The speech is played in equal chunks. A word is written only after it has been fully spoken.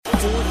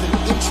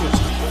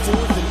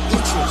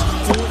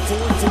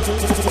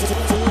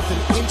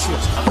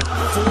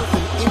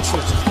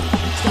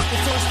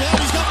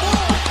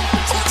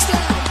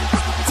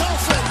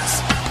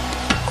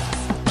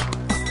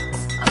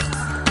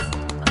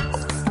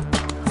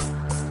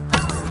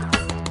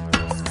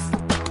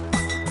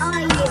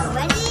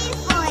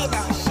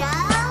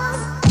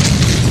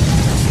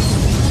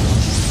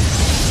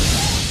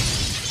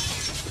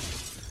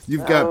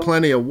You've got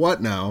plenty of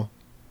what now?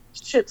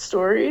 Shit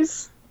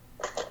stories.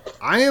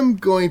 I am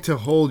going to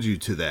hold you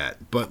to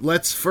that, but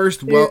let's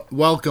first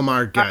welcome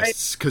our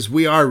guests, because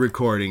we are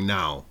recording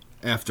now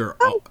after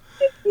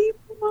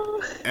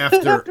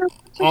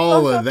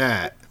all of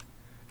that.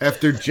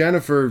 After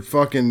Jennifer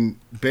fucking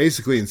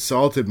basically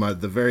insulted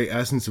the very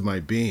essence of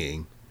my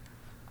being.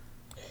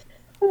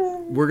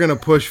 We're going to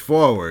push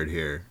forward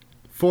here.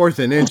 4th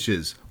and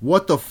Inches.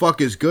 What the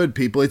fuck is good,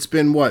 people? It's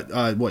been what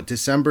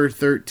December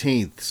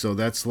 13th, so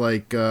that's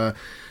like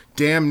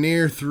damn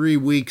near 3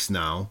 weeks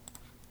now.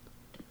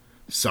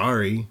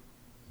 Sorry.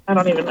 I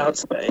don't even know what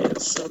today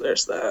is, so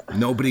there's that.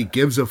 Nobody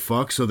gives a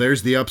fuck, so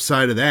there's the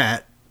upside of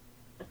that.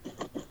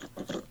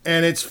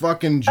 And it's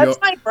fucking That's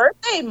my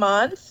birthday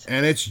month.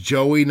 And it's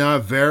Joey,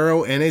 not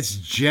Vero, and it's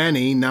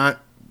Jenny,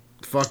 not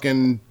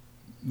fucking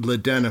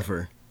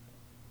LaDenifer.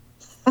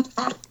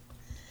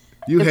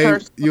 You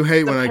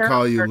hate when I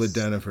call you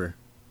LaDenifer.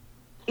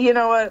 You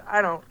know what?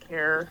 I don't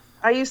care.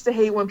 I used to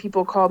hate when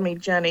people called me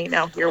Jenny.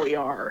 Now here we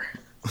are.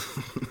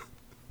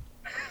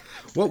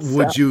 What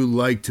would you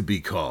like to be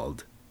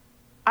called?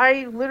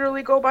 I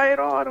literally go by it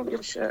all. I don't give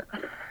a shit.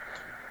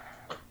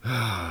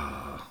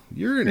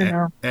 You're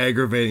an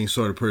aggravating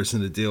sort of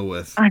person to deal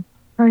with. I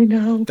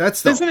know.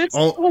 Isn't it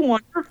so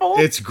wonderful?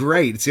 It's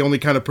great. It's the only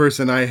kind of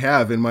person I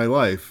have in my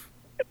life.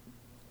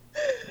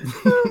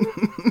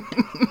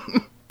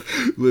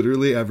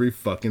 Literally every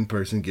fucking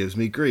person gives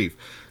me grief.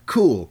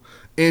 Cool.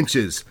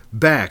 Inches.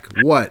 Back.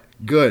 What?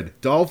 Good.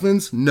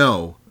 Dolphins?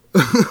 No.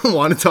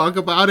 Want to talk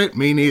about it?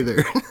 Me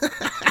neither.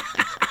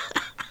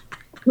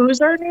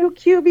 Who's our new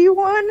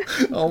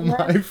QB1? Oh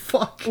my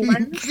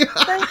fucking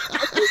God.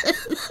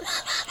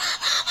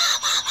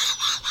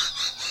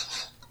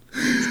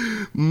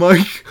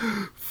 Mike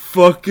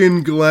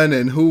fucking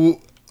Glennon,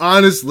 who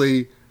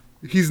honestly...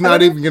 He's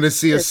not even going to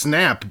see a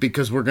snap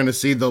because we're going to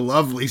see the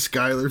lovely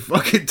Skylar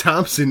fucking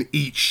Thompson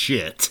eat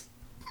shit.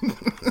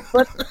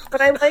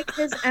 but I like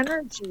his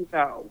energy,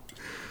 though.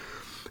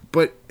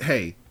 But,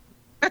 hey,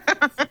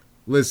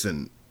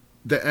 listen,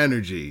 the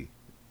energy.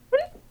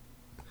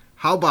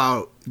 How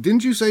about,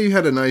 didn't you say you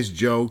had a nice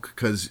joke?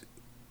 Because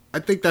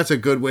I think that's a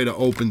good way to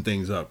open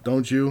things up,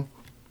 don't you?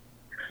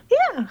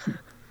 Yeah.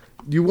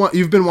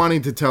 You've been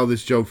wanting to tell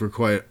this joke for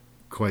quite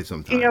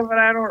some time. Yeah, but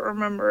I don't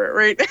remember it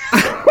right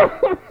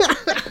now.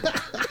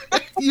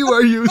 You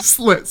are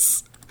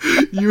useless.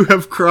 You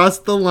have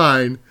crossed the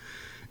line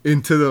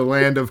into the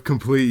land of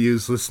complete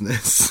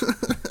uselessness.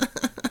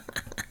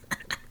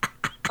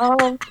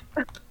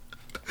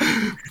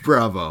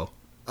 Bravo.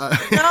 No,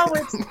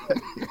 it's...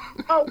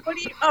 Oh, what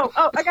do you... Oh,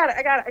 I got it.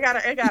 Yeah,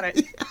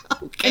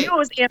 okay. I knew it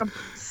was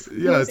animals.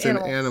 Yeah, it's an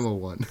animal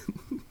one.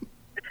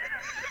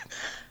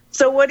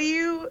 So what do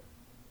you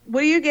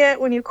get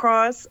when you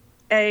cross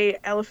a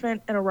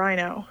elephant and a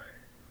rhino?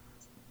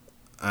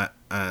 I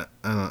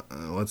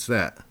don't, what's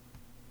that?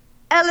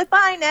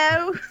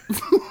 Elephino.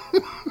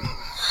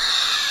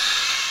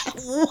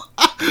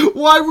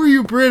 Why were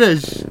you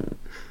British?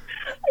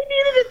 I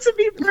needed it to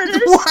be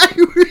British. Why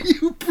were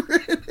you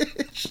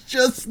British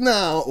just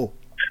now?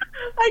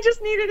 I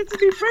just needed it to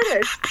be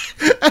British.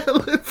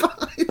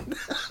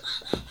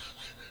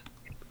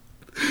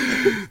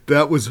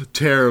 That was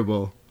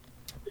terrible.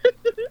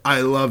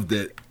 I loved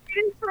it.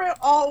 For it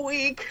all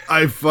week.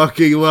 I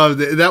fucking loved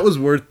it. That was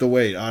worth the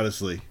wait,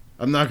 honestly.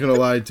 I'm not gonna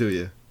lie to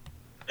you.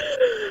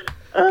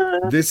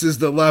 This is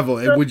the level,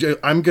 and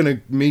I'm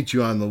gonna meet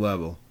you on the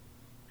level.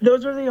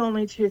 Those were the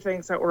only two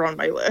things that were on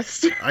my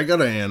list. I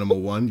got an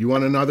animal one. You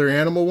want another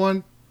animal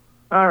one?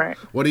 All right.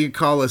 What do you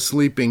call a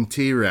sleeping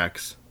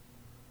T-Rex?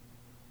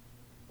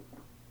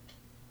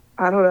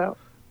 I don't know.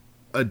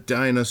 A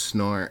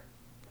dinosaur.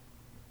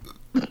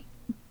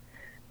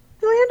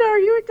 Landa, are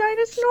you a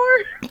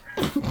dinosaur?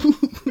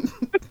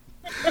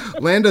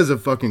 Landa's a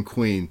fucking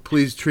queen.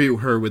 Please treat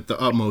her with the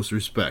utmost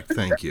respect.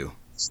 Thank you.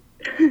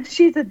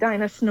 She's a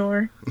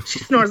dinosaur. She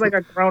snores like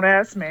a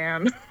grown-ass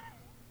man.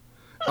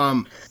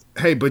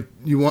 Hey, but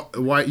you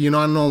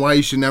don't know why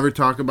you should never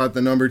talk about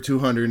the number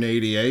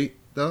 288,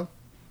 though?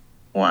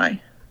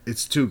 Why?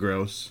 It's too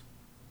gross.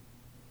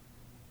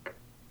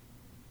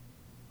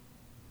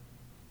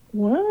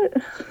 What?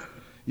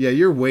 Yeah,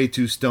 you're way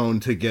too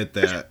stoned to get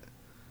that.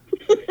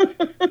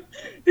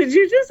 Did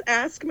you just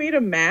ask me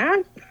to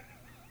math?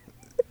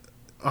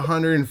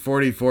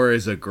 144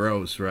 is a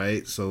gross,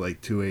 right? So,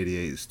 like,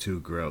 288 is too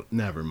gross.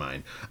 Never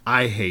mind.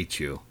 I hate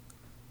you.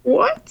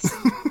 What?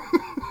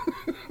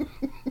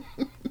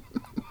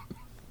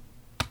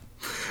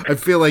 I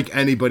feel like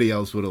anybody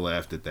else would have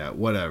laughed at that.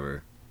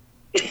 Whatever.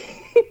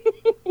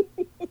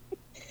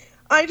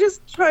 I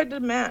just tried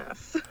to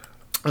math.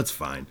 That's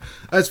fine.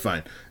 That's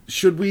fine.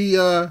 Should we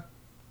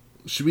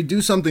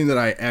do something that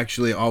I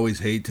actually always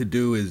hate to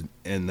do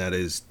and that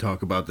is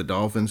talk about the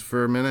Dolphins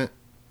for a minute?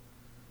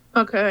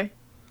 Okay.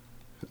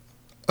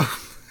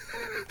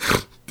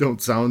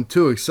 Don't sound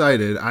too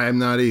excited. I am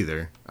not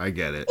either. I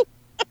get it.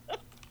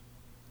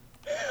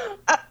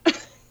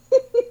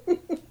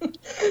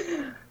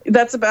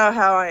 That's about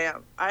how I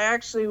am. I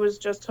actually was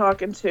just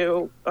talking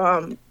to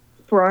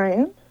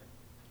Brian,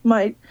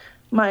 my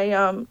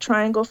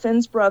Triangle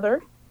Finn's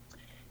brother,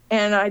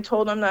 and I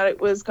told him that it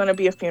was going to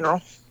be a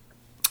funeral.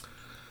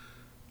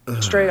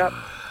 Straight up.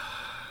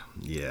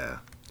 Yeah.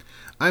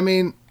 I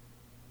mean,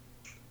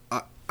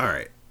 all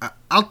right.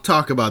 I'll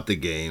talk about the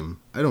game.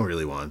 I don't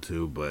really want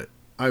to, but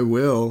I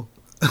will.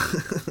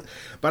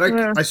 But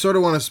I sort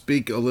of want to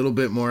speak a little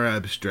bit more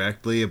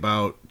abstractly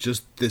about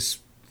just this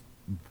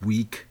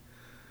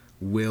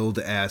weak-willed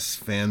ass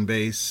fan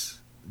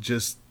base.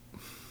 Just,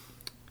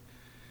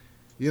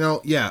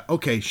 yeah,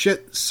 okay,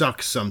 shit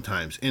sucks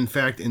sometimes. In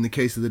fact, in the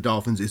case of the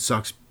Dolphins, it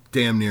sucks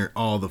damn near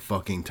all the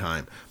fucking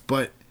time.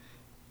 But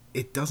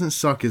it doesn't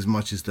suck as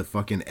much as the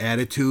fucking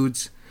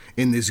attitudes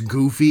in this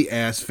goofy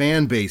ass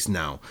fan base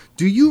now.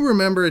 Do you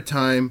remember a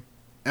time?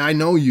 I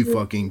know you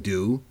fucking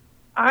do.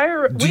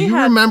 Do you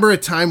remember a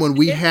time when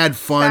we had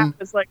fun? It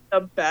was like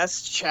the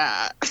best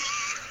chat.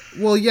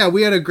 Well, yeah,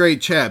 we had a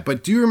great chat.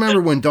 But do you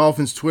remember when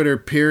Dolphins Twitter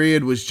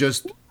period was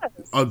just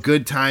a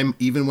good time,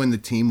 even when the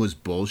team was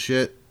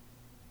bullshit?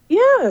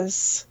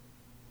 Yes.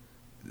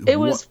 It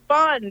was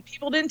fun.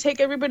 People didn't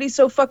take everybody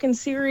so fucking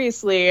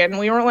seriously, and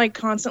we weren't like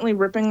constantly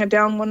ripping it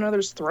down one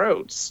another's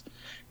throats.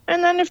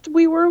 And then if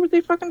we were,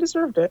 they fucking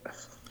deserved it.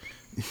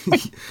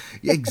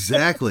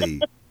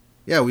 Exactly.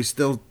 Yeah, we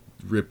still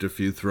ripped a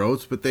few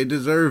throats, but they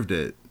deserved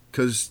it.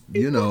 Because,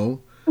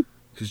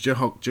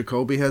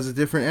 Jacoby has a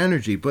different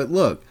energy. But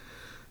look,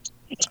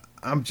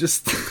 I'm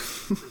just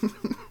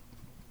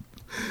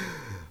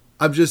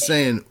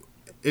saying,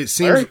 it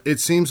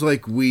seems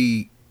like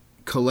we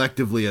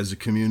collectively as a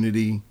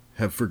community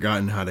have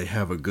forgotten how to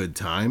have a good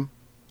time.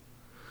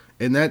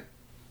 And that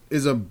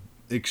is a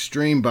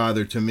extreme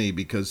bother to me,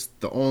 because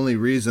the only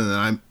reason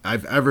that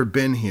I've ever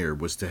been here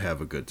was to have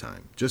a good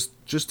time. Just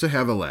to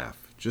have a laugh.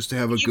 Just to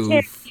have a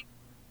goof.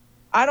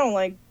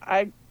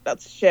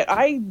 That's shit.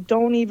 I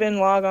don't even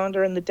log on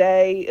during the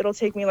day. It'll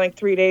take me like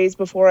 3 days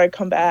before I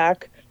come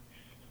back.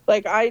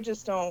 Like, I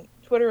just don't.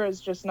 Twitter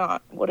is just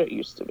not what it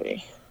used to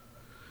be.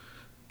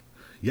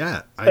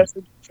 Yeah.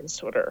 Especially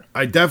Twitter.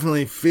 I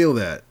definitely feel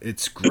that.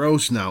 It's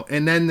gross now.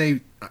 And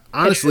then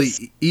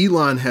honestly,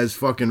 Elon has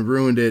fucking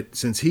ruined it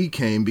since he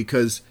came,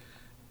 because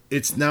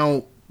it's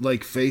now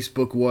like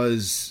Facebook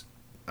was,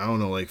 I don't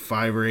know, like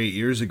 5 or 8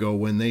 years ago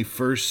when they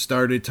first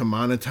started to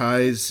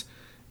monetize.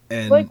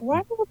 And like, why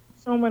are there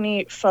so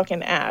many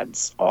fucking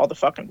ads all the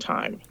fucking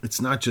time? It's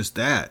not just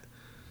that.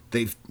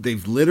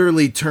 They've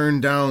literally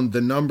turned down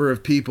the number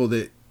of people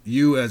that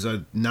you as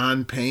a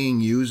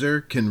non-paying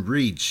user can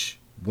reach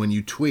when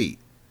you tweet.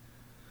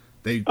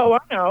 I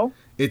know.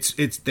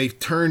 They've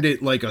turned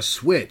it like a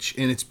switch,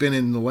 and it's been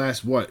in the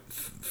last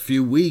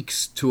few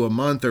weeks to a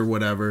month or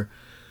whatever.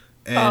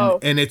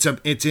 And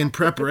it's in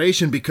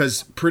preparation,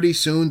 because pretty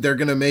soon they're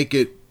gonna make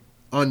it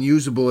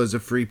unusable as a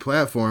free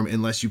platform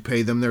unless you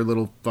pay them their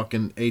little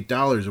fucking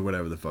 $8 or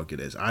whatever the fuck it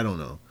is. I don't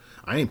know.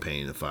 I ain't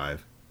paying the $5.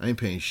 I ain't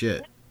paying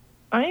shit.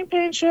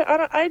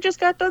 I just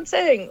got done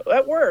saying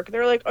at work,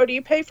 they're like, "Oh, do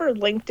you pay for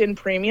LinkedIn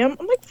Premium?"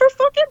 I'm like, "For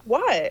fucking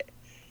what?"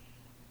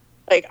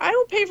 Like, I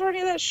don't pay for any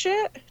of that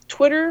shit.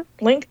 Twitter,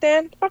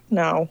 LinkedIn, fuck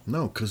no.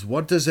 No, because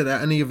what does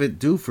any of it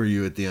do for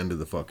you at the end of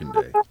the fucking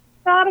day?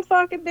 Not a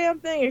fucking damn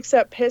thing,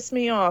 except piss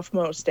me off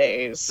most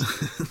days.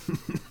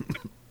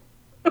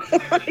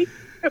 Like,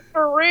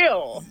 for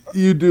real.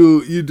 You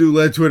do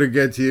let Twitter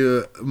get to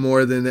you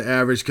more than the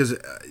average, because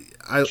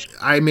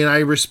I mean, I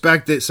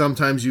respect that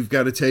sometimes you've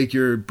got to take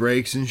your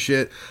breaks and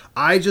shit.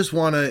 I just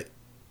want to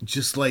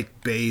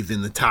like bathe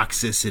in the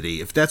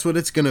toxicity. If that's what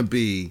it's going to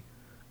be,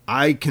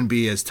 I can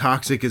be as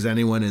toxic as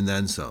anyone and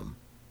then some.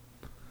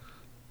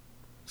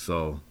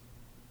 So,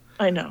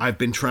 I know. I've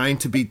been trying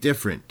to be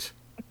different,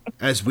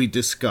 as we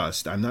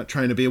discussed. I'm not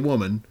trying to be a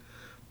woman,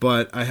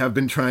 but I have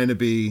been trying to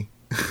be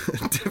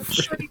different. I'm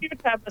sure you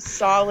have a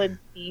solid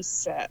B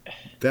set.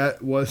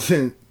 That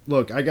wasn't.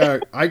 Look,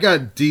 I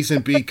got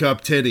decent B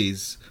cup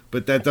titties,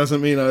 but that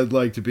doesn't mean I'd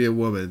like to be a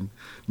woman.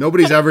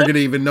 Nobody's ever gonna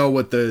even know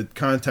what the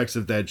context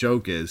of that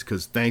joke is,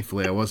 because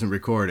thankfully I wasn't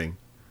recording.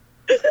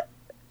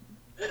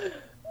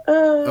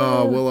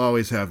 Oh, we'll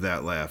always have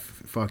that laugh.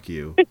 Fuck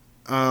you.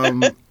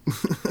 But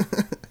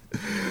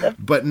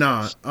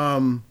no,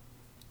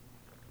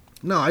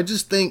 I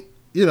just think,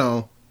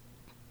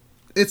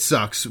 it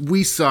sucks.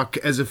 We suck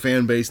as a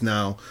fan base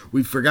now.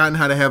 We've forgotten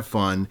how to have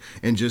fun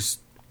and just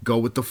go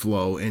with the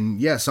flow.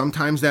 And yeah,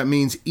 sometimes that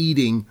means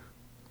eating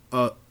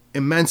an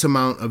immense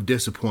amount of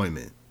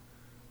disappointment.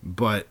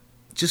 But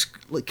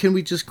can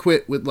we just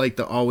quit with like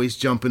the always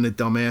jumping to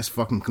dumbass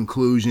fucking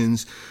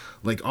conclusions?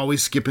 Like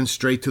always skipping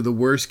straight to the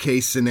worst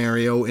case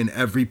scenario in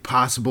every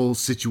possible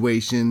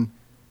situation.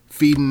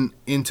 feeding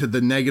into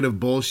the negative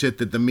bullshit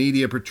that the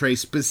media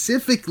portrays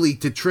specifically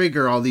to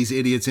trigger all these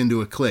idiots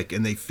into a clique,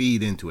 and they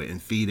feed into it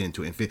and feed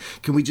into it. And feed.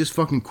 Can we just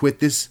fucking quit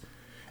this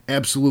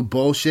absolute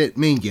bullshit?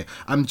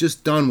 I'm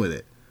just done with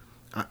it.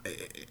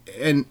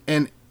 And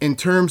in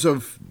terms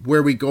of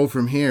where we go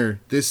from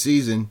here this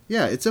season,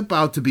 yeah, it's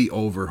about to be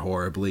over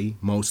horribly,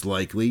 most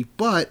likely,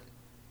 but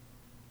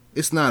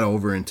it's not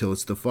over until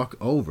it's the fuck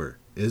over,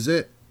 is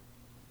it?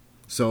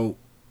 So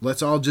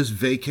let's all just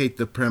vacate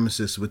the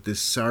premises with this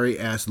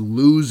sorry-ass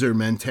loser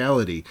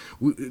mentality.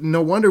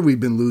 No wonder we've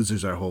been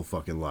losers our whole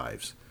fucking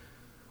lives.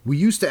 We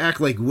used to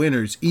act like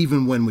winners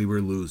even when we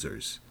were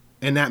losers.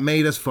 And that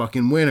made us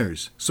fucking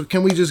winners. So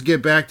can we just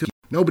get back to...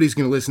 Nobody's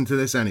going to listen to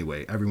this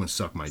anyway. Everyone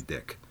suck my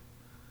dick.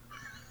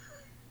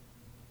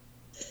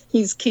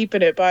 He's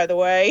keeping it, by the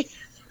way.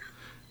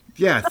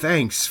 Yeah,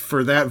 thanks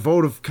for that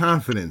vote of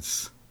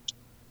confidence.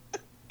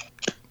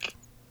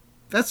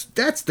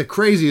 That's the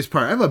craziest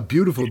part. I have a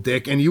beautiful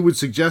dick, and you would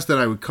suggest that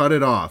I would cut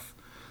it off.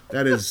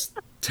 That is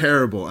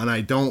terrible, and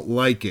I don't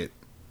like it.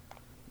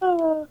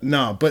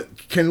 No,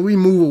 but can we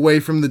move away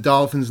from the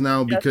Dolphins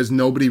now because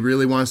nobody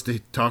really wants to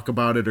talk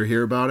about it or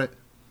hear about it?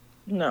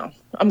 No,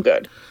 I'm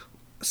good.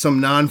 Some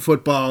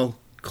non-football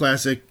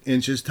classic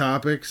inches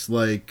topics,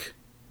 like...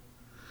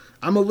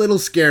 I'm a little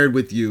scared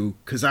with you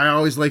because I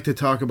always like to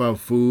talk about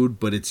food,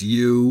 but it's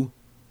you.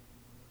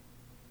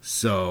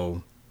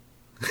 So...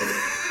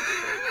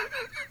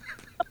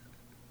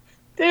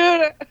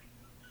 Dude,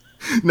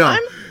 no,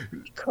 I'm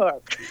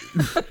cook.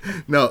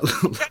 No,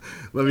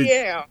 let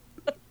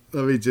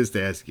me just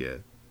ask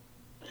you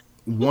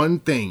one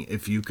thing.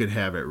 If you could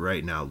have it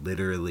right now,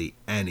 literally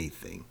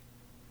anything,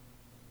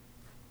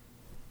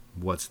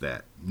 what's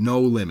that? No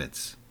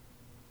limits.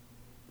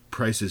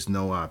 Price is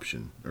no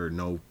option or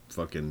no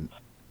fucking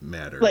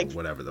matter, like, or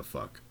whatever the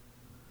fuck.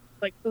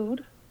 Like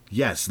food?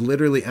 Yes,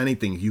 literally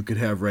anything you could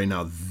have right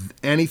now.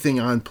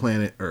 Anything on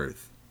planet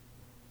Earth.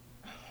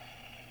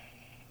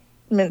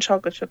 Mint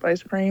chocolate chip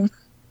ice cream.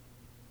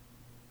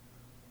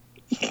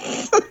 You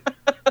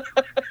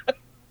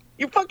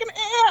fucking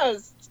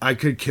asked. I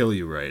could kill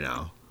you right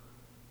now.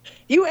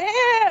 You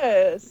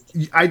asked.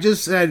 I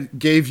just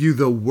gave you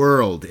the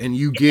world, and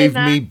you gave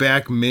me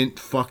back mint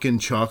fucking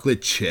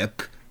chocolate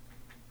chip.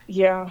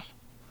 Yeah.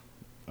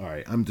 All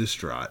right, I'm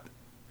distraught.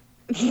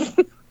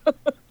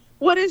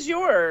 What is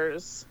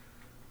yours?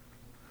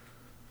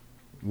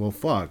 Well,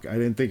 fuck. I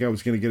didn't think I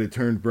was going to get it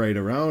turned right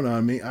around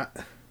on me.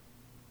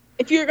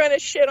 If you're going to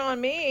shit on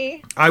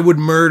me. I would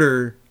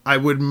murder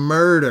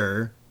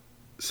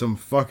some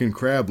fucking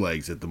crab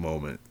legs at the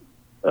moment.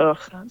 Ugh,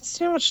 that's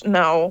too much.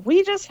 No,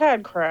 we just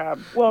had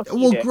crab. Well,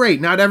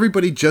 great. Not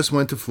everybody just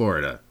went to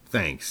Florida.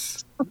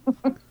 Thanks.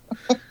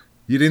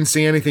 You didn't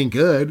see anything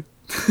good.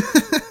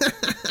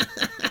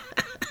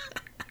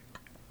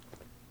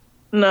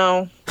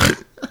 No.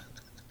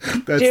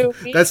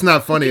 That's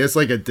not funny. It's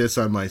like a diss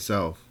on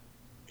myself.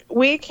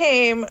 We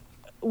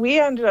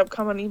ended up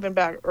coming even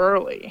back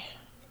early.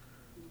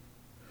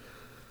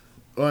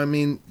 Well, I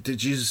mean,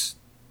 did you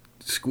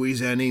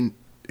squeeze any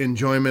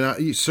enjoyment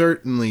out?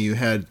 Certainly you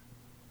had,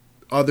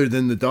 other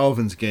than the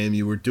Dolphins game,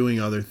 you were doing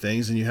other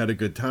things and you had a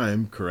good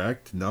time,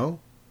 correct? No?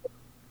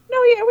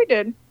 No, yeah, we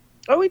did.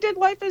 Oh, we did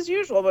life as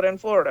usual, but in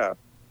Florida.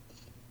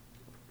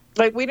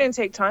 Like, we didn't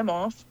take time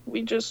off.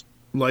 We just...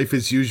 Life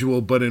as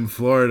usual, but in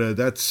Florida,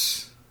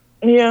 that's...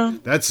 Yeah.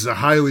 That's a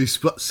highly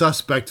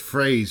suspect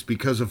phrase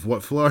because of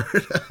what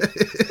Florida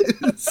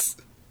is.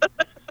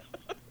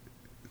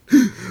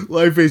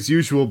 Life as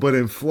usual, but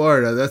in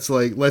Florida, that's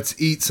like, let's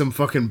eat some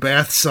fucking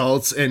bath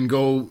salts and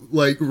go,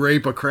 like,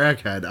 rape a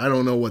crackhead. I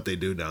don't know what they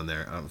do down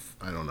there.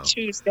 I don't know.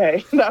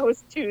 Tuesday. That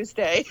was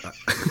Tuesday.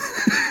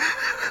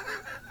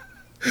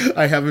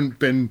 I haven't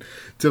been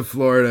to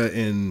Florida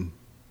in...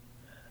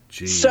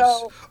 Jeez.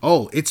 So...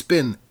 Oh, it's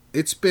been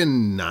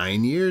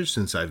 9 years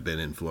since I've been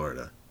in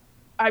Florida.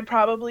 I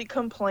probably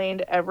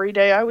complained every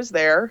day I was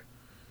there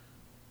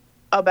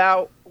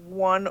about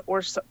one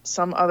or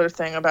some other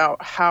thing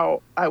about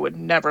how I would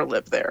never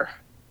live there.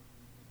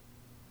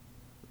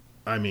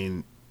 I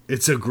mean,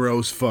 it's a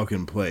gross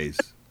fucking place.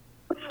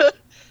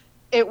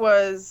 It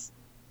was,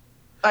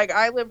 like,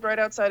 I lived right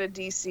outside of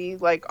D.C.,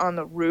 like, on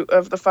the route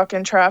of the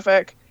fucking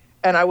traffic,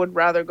 and I would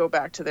rather go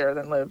back to there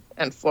than live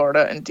in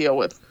Florida and deal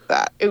with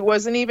that. It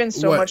wasn't even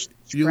so much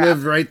traffic. You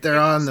lived right there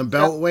on the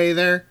Beltway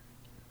there?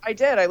 I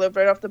did. I lived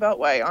right off the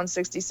Beltway on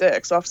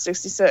 66, off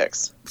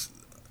 66.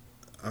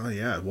 Oh,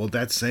 yeah. Well,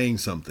 that's saying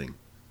something.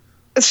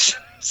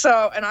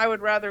 So, and I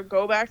would rather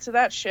go back to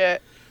that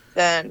shit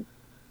than...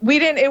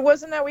 It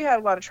wasn't that we had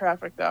a lot of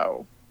traffic,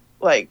 though.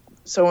 Like,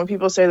 so when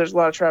people say there's a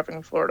lot of traffic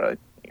in Florida,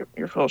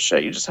 you're full of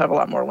shit. You just have a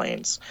lot more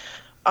lanes.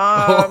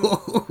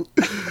 All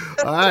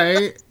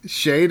right.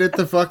 Shade at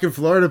the fucking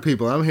Florida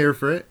people. I'm here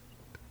for it.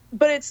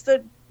 But it's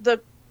the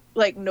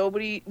like,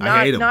 nobody...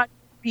 I hate 'em.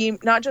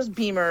 Not just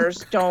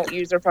Beamers don't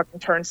use their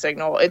fucking turn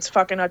signal. It's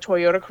fucking a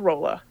Toyota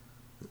Corolla.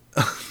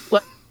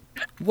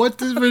 What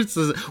difference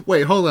does it...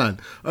 Wait, hold on.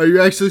 Are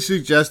you actually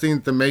suggesting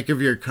that the make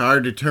of your car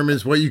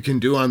determines what you can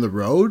do on the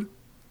road?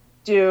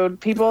 Dude,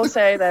 people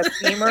say that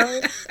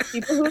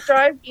people who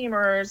drive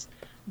Beamers,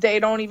 they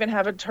don't even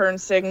have a turn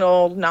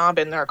signal knob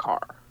in their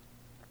car.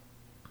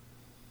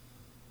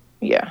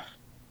 Yeah.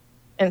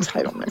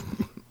 Entitlement.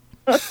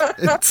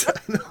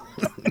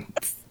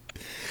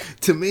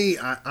 To me,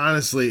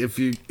 honestly, if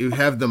you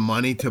have the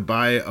money to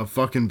buy a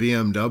fucking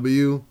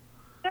BMW,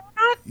 They're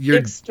not you're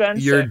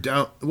expensive.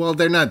 down. Well,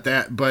 they're not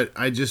that, but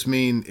I just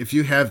mean if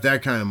you have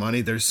that kind of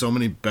money, there's so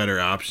many better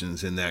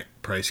options in that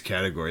price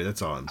category.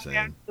 That's all I'm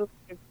saying.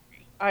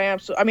 I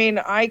mean,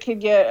 I could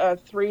get a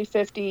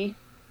 350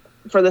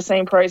 for the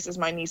same price as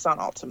my Nissan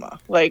Altima.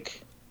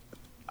 Like,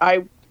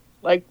 I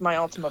like my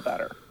Altima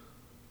better.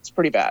 It's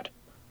pretty bad.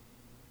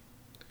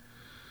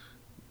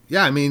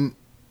 Yeah, I mean,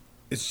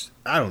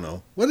 I don't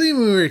know. What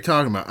even we were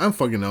talking about? I don't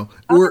fucking know.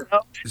 I don't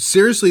know.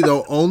 Seriously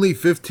though, only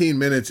 15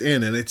 minutes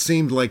in, and it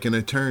seemed like an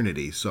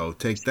eternity. So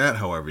take that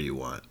however you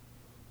want.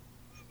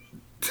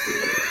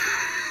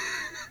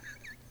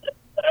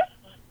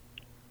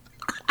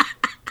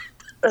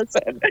 That's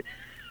it.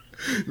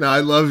 No, I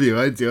love you.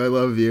 I do. I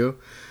love you,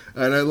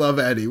 and I love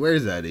Eddie.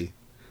 Where's Eddie?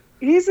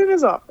 He's in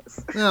his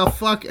office. No,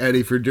 fuck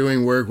Eddie for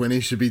doing work when he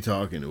should be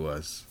talking to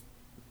us.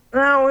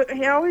 No,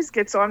 he always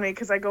gets on me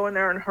because I go in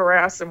there and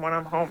harass him when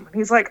I'm home.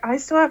 He's like, I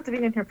still have to be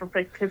in here for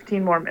like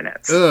 15 more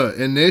minutes.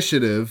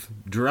 Initiative,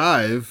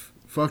 drive,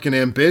 fucking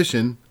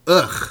ambition.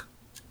 Ugh.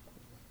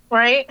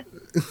 Right?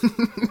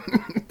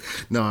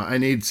 No, I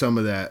need some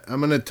of that. I'm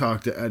gonna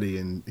talk to Eddie,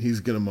 and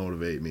he's gonna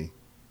motivate me.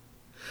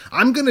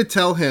 I'm gonna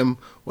tell him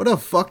what a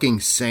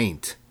fucking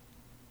saint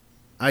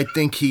I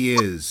think he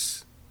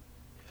is.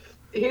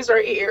 He's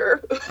right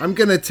here. I'm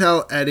gonna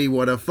tell Eddie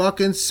what a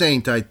fucking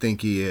saint I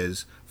think he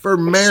is for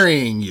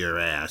marrying your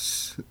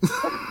ass.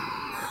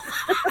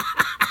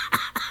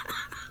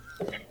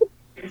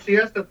 She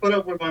has to put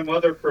up with my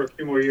mother for a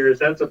few more years.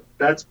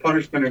 That's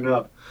punishment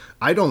enough.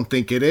 I don't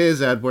think it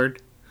is,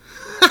 Edward.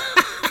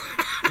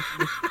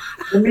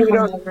 We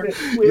don't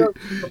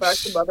go back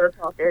to mother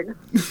talking.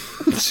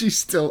 She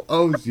still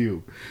owes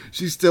you.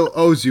 She still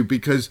owes you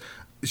because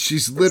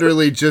she's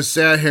literally just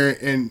sat here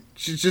and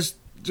she's just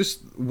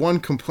one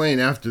complaint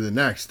after the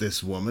next,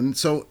 this woman.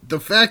 So the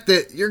fact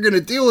that you're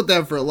gonna deal with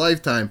that for a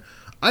lifetime,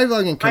 I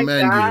fucking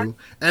commend you.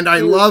 And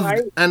I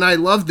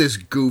love this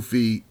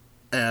goofy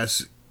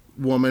ass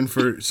woman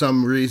for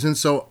some reason.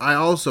 So I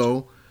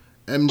also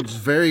am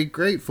very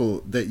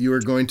grateful that you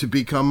are going to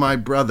become my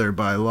brother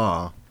by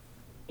law.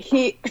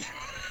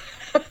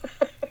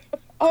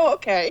 Oh,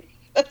 okay.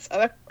 That's how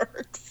that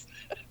works.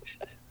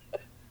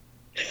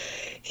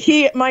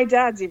 My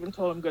dad's even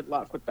told him good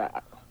luck with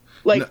that.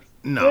 Like,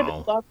 no.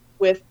 Good luck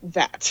with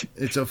that.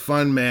 It's a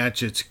fun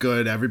match. It's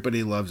good.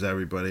 Everybody loves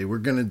everybody. We're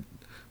gonna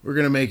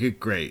make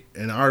it great,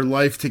 and our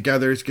life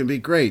together is gonna be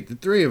great. The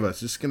three of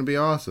us. It's gonna be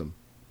awesome.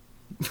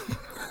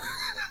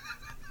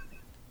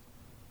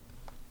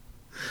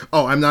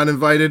 Oh, I'm not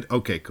invited?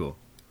 Okay, cool.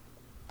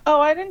 Oh,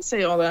 I didn't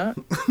say all that.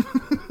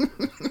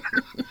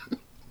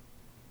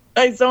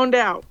 I zoned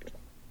out.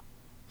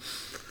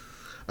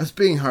 Us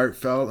being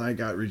heartfelt, I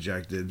got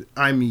rejected.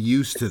 I'm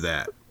used to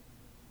that.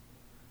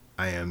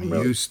 I am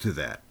used to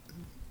that.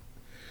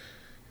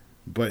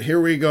 But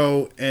here we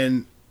go,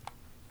 and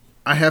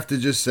I have to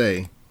just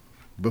say,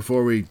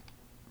 before we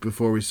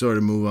sort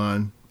of move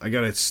on, I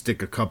gotta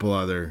stick a couple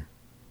other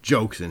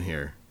jokes in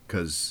here,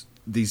 because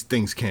these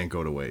things can't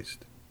go to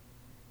waste.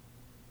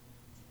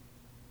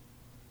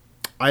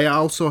 I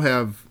also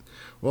have,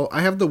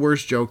 I have the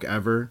worst joke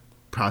ever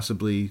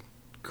possibly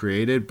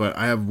created, but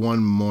I have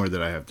one more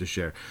that I have to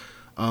share.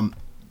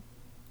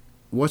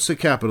 What's the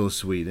capital of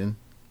Sweden?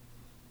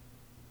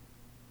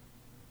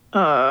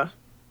 I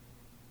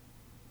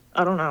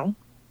don't know.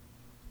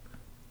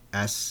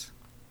 S.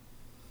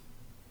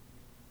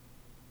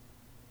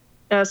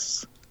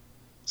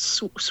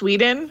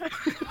 Sweden?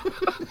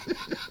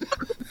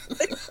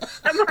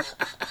 I'm not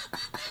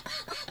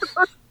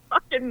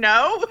fucking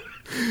know.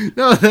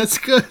 No, that's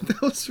good.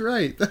 That was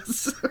right.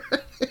 That's the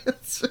right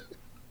answer.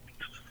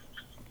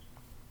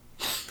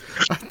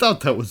 I thought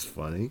that was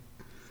funny.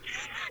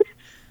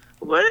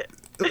 What?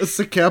 That's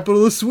the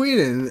capital of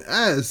Sweden.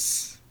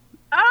 S.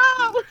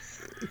 Oh!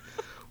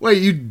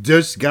 Wait, you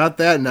just got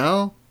that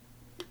now?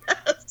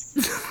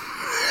 Yes.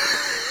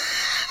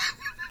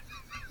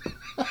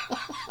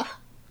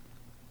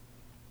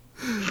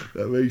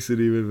 That makes it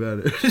even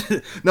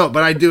better. No,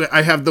 but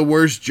I have the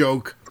worst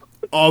joke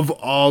of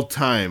all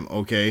time,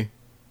 okay?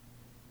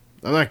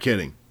 I'm not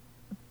kidding.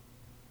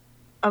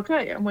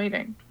 Okay, I'm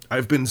waiting.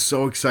 I've been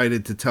so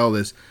excited to tell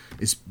this,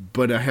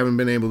 but I haven't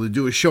been able to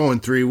do a show in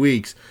 3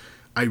 weeks.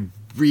 I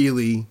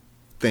really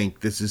think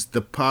this is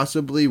the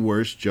possibly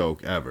worst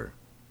joke ever.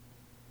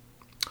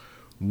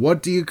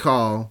 What do you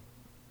call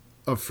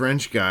a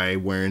French guy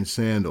wearing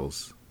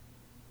sandals?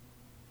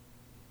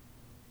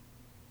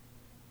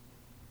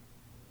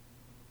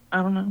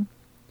 I don't know.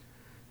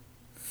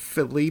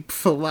 Philippe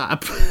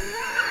Philop.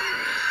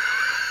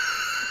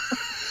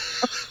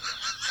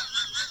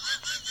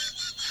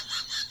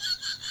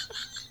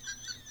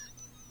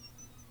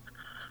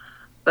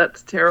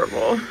 That's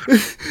terrible.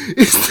 Is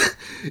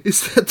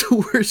that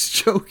the worst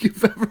joke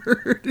you've ever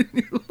heard in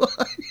your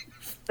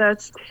life?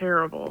 That's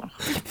terrible.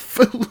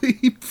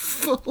 Philippe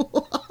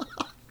Flop.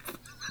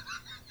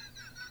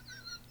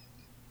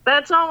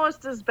 That's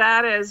almost as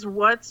bad as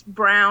what's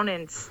brown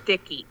and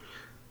sticky.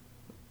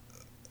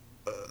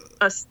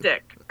 A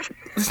stick.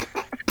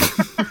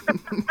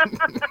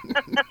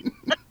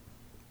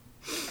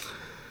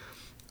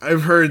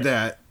 I've heard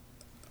that.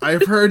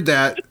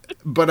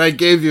 But I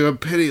gave you a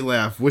pity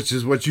laugh, which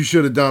is what you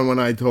should have done when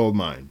I told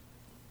mine.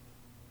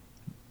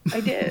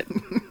 I did.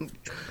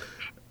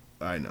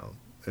 I know.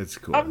 It's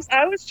cool.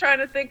 I was trying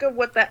to think of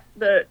what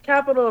the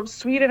capital of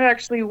Sweden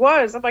actually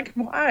was. I'm like,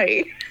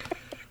 why?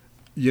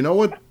 You know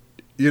what?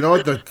 You know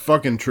what the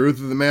fucking truth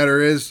of the matter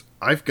is?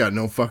 I've got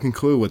no fucking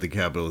clue what the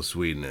capital of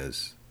Sweden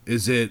is.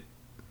 Is it?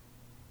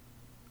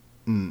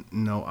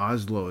 No,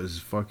 Oslo is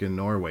fucking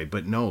Norway.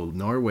 But no,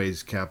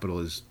 Norway's capital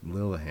is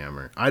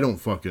Lillehammer. I don't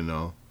fucking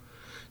know.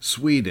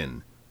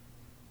 Sweden.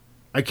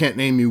 I can't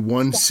name you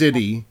one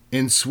city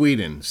in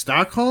Sweden.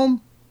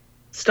 Stockholm?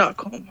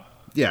 Stockholm.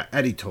 Yeah,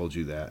 Eddie told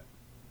you that.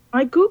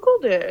 I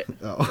Googled it.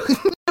 Oh.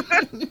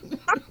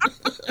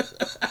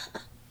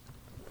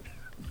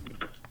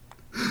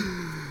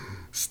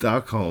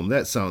 Stockholm.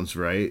 That sounds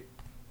right.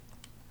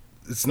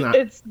 It's not.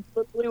 It's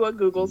literally what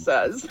Google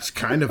says. It's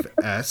kind of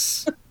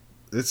S.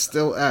 It's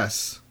still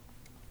S.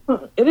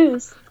 It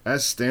is.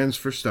 S stands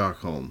for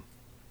Stockholm.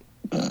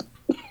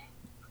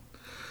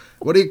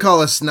 What do you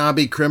call a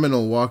snobby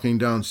criminal walking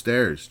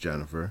downstairs,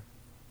 Jennifer?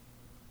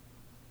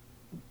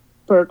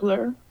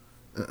 Burglar.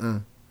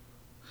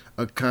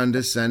 A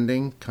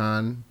condescending.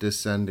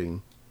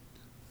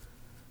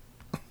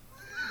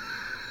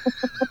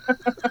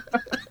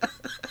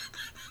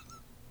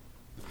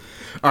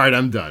 All right,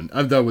 I'm done.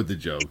 I'm done with the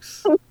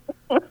jokes.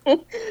 I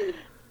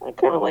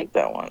kind of like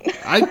that one.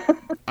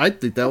 I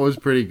think that was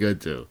pretty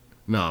good too.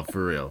 No,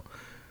 for real.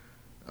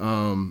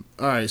 All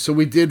right, so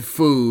we did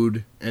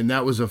food, and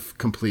that was a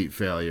complete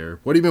failure.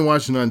 What have you been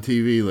watching on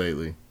TV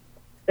lately?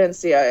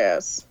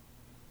 NCIS.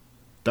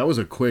 That was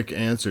a quick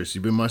answer, so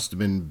you must have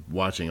been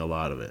watching a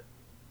lot of it.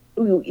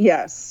 Ooh,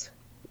 yes.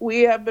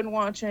 We have been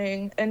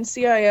watching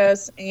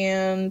NCIS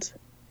and...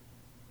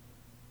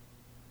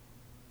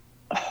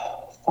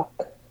 Oh,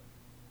 fuck.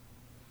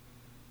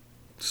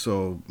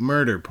 So,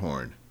 murder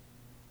porn.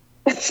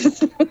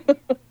 Amsterdam.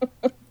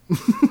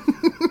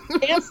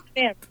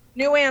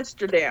 New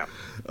Amsterdam.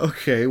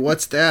 Okay,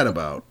 what's that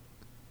about?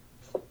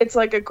 It's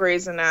like a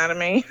Grey's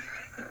Anatomy.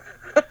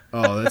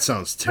 Oh, that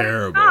sounds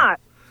terrible.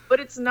 But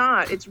it's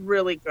not. It's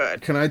really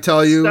good. Can I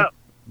tell you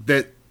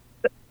that...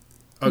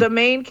 The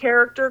main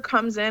character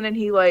comes in and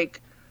he,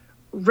 like,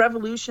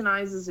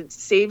 revolutionizes and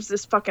saves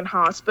this fucking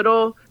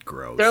hospital.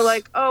 Gross. They're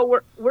like, oh,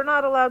 we're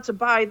not allowed to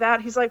buy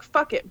that. He's like,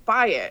 fuck it,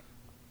 buy it.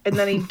 And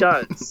then he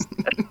does.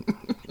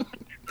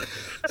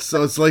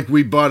 So it's like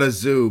we bought a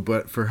zoo,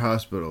 but for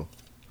hospital.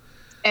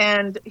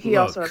 And he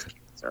also has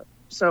cancer.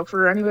 So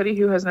for anybody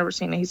who has never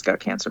seen it, he's got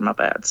cancer. My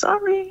bad.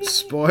 Sorry.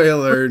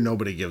 Spoiler,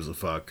 nobody gives a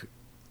fuck.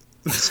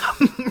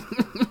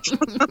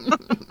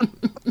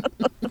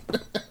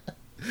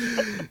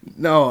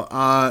 No,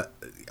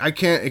 I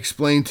can't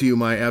explain to you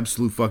my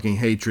absolute fucking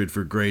hatred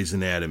for Grey's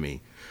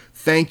Anatomy.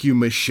 Thank you,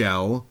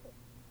 Michelle,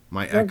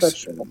 my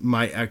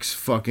ex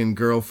fucking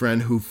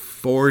girlfriend who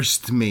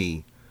forced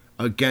me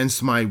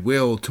against my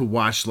will to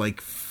watch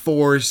like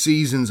 4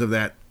 seasons of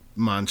that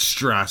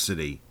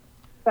monstrosity.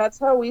 That's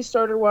how we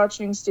started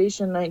watching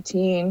Station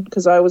 19,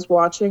 because I was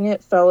watching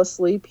it, fell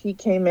asleep. He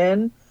came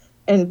in,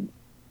 and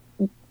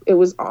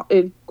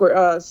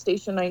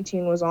Station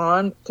 19 was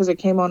on, because it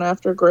came on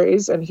after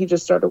Grey's, and he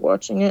just started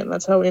watching it, and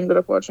that's how we ended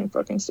up watching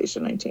fucking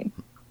Station 19.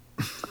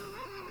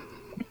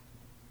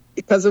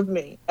 Because of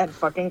me and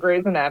fucking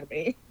Grey's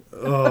Anatomy.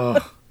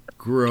 Ugh,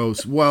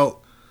 gross.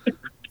 Well,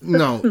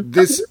 no,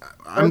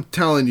 I'm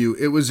telling you,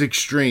 it was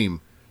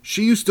extreme.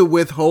 She used to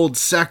withhold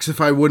sex if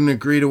I wouldn't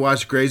agree to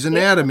watch Grey's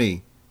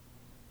Anatomy.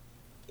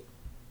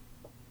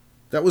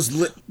 That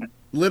was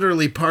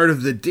literally part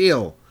of the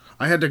deal.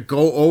 I had to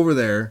go over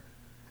there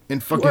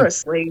and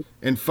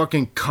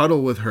fucking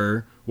cuddle with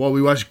her while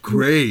we watched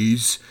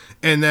Grey's,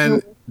 and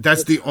then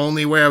that's the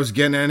only way I was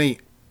getting any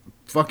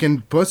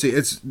fucking pussy.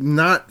 It's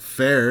not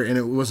fair, and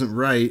it wasn't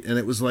right, and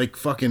it was like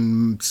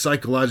fucking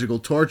psychological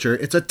torture.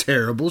 It's a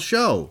terrible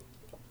show.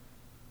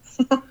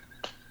 It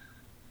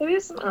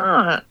is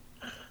not.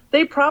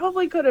 They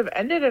probably could have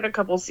ended it a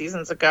couple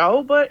seasons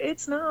ago, but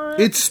it's not.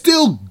 It's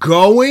still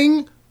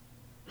going?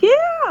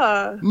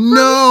 Yeah.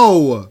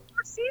 No.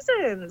 4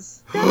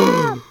 seasons.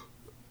 Yeah.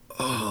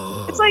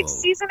 Oh. It's like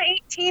season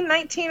 18,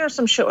 19 or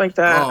some shit like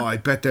that. Oh, I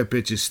bet that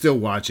bitch is still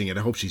watching it.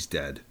 I hope she's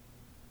dead.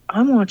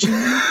 I'm watching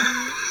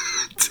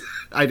it.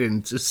 I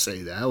didn't just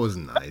say that. That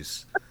wasn't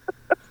nice.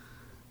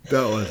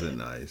 That wasn't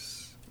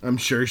nice. I'm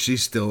sure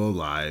she's still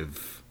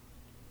alive.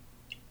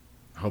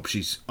 I hope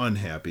she's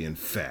unhappy and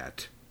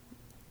fat.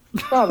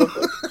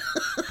 Probably.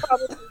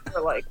 Probably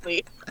more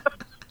likely.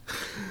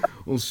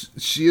 Well,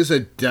 she is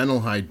a dental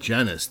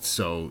hygienist,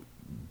 so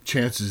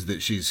chances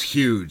that she's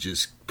huge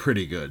is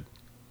pretty good.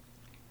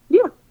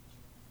 Yeah.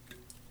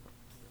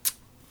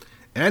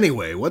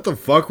 Anyway, what the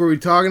fuck were we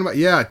talking about?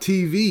 Yeah,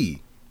 TV.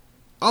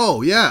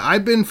 Oh, yeah,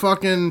 I've been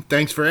fucking...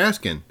 Thanks for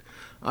asking.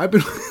 I've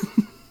been...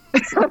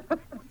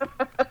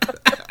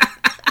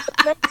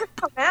 Next to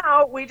come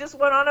out, we just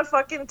went on a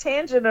fucking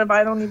tangent of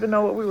I don't even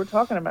know what we were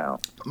talking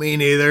about. Me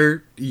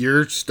neither.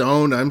 You're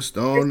stoned. I'm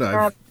stoned.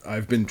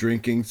 I've been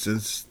drinking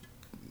since,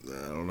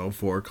 I don't know,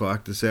 4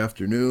 o'clock this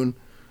afternoon.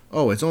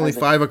 Oh, it's only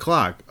 5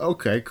 o'clock.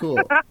 Okay, cool.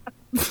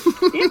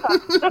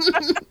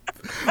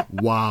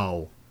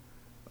 Wow.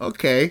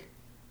 Okay.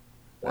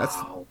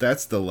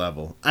 That's the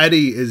level.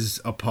 Eddie is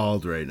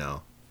appalled right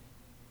now.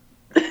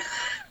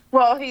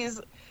 Well,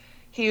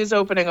 he was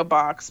opening a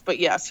box, but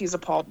yes, he's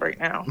appalled right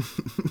now.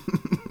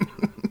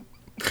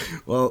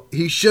 Well,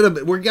 he should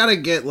have. We gotta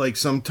get like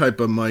some type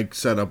of mic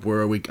set up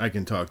where I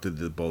can talk to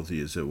the both of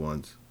you at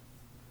once.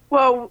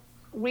 Well,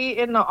 we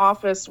in the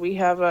office we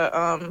have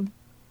a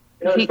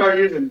Start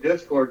using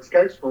Discord.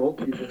 Skype's for old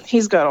people.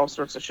 He's got all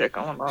sorts of shit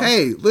going on.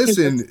 Hey,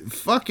 listen,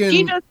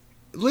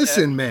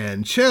 listen,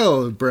 man,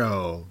 chill,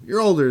 bro. You're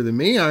older than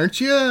me,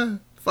 aren't you?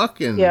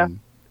 Fucking yeah.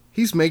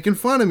 He's making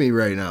fun of me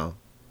right now.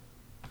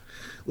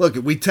 Look,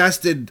 we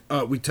tested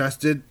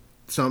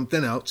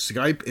something out.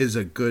 Skype is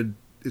a good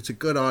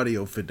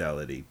audio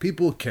fidelity.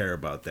 People care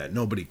about that.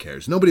 Nobody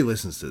cares. Nobody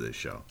listens to this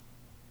show.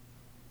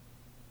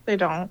 They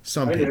don't.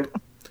 Some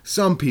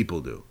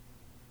people do.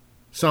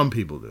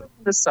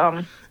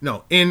 Some.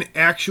 No, in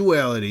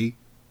actuality,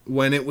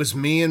 when it was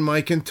me and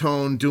Mike and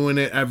Tone doing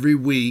it every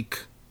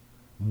week,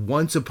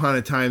 once upon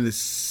a time, this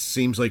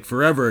seems like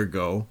forever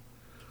ago,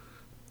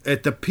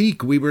 at the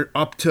peak, we were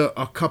up to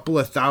a couple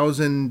of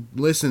thousand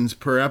listens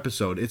per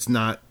episode. It's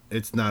not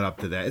up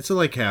to that. It's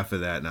like half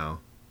of that now,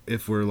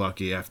 if we're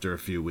lucky after a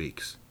few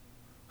weeks.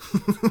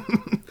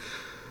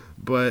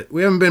 But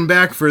we haven't been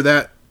back for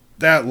that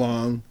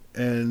long,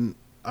 and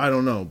I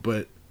don't know,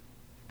 but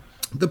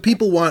the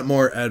people want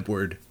more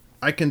Edward.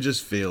 I can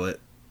just feel it.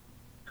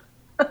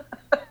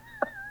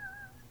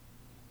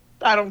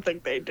 I don't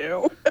think they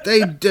do.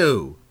 They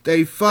do.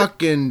 They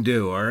fucking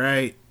do, all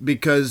right?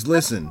 Because,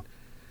 listen,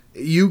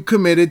 you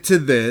committed to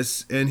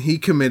this, and he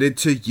committed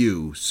to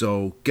you,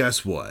 so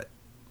guess what?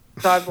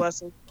 God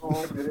bless his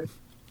soul.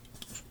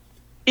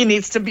 He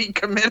needs to be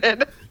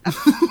committed.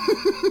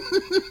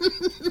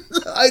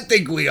 I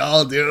think we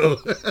all do.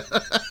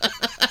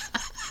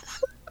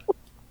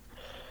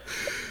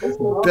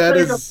 That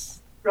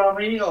is...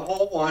 Gummy, a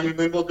whole one, and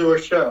then we'll do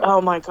a show. Oh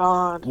my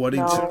God. What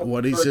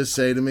he just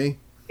say to me?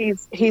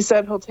 He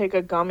said he'll take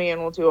a gummy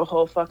and we'll do a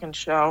whole fucking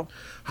show.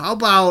 How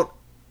about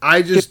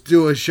I just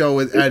do a show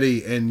with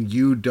Eddie and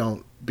you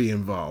don't be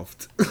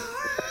involved?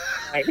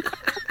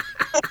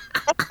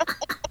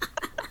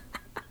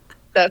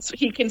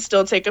 He can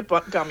still take a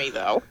gummy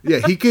though. Yeah,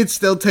 he could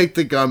still take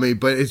the gummy,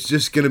 but it's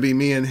just gonna be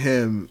me and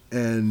him,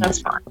 and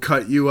that's fine.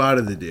 Cut you out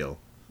of the deal.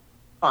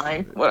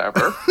 Fine,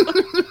 whatever.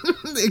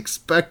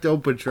 Expecto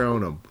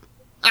Patronum.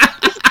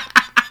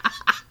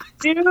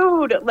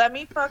 Dude, let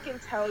me fucking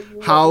tell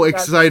you. How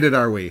excited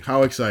are we?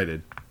 How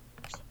excited?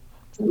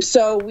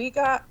 So we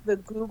got the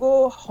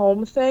Google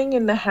Home thing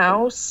in the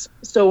house.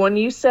 So when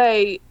you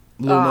say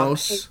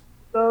Lumos,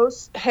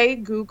 hey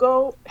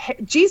Google,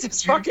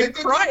 Jesus fucking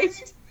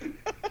Christ.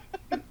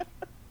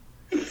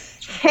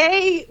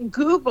 Hey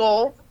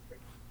Google,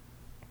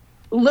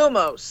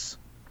 Lumos.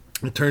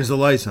 It turns the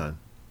lights on.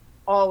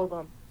 All of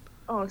them.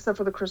 Oh, except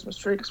for the Christmas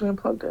tree because we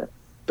unplugged it.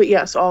 But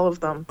yes, all of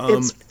them.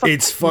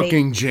 It's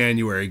fucking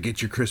January.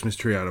 Get your Christmas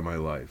tree out of my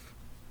life.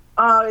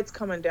 It's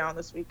coming down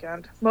this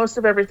weekend. Most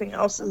of everything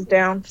else is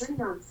down.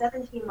 Turned on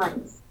 17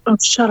 lights. Oh,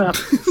 shut up.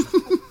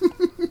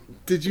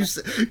 Did you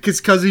say...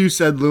 Because you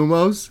said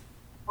Lumos?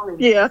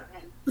 Yeah.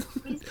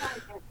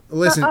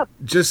 Listen,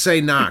 just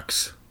say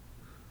Knox.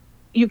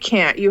 You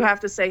can't. You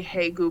have to say,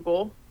 hey,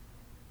 Google,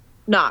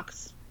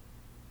 Knox.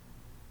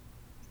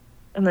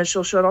 And then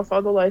she'll shut off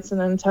all the lights,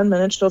 and then in 10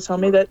 minutes she'll tell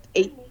me that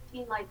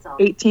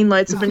 18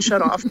 lights have been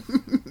shut off.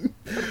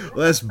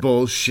 That's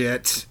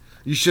bullshit.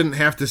 You shouldn't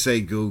have to say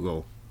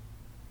Google.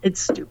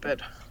 It's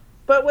stupid.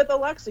 But with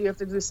Alexa, you have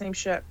to do the same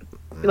shit.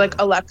 You're like,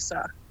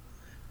 Alexa,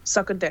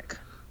 suck a dick.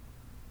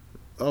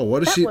 Oh,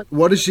 what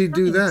does she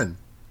do then?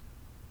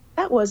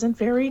 That wasn't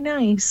very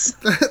nice.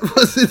 That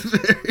wasn't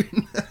very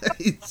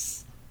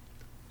nice.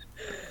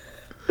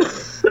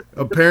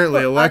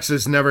 Apparently,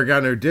 Alexa's never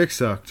gotten her dick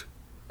sucked.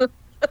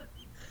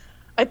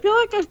 I feel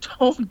like I've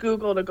told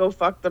Google to go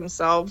fuck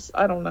themselves.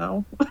 I don't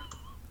know.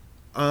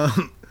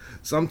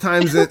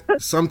 Sometimes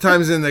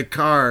in the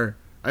car,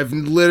 I've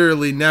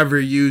literally never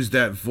used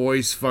that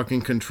voice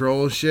fucking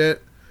control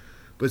shit.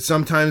 But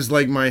sometimes,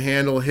 like, my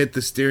hand will hit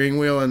the steering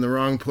wheel in the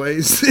wrong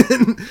place.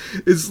 And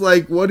it's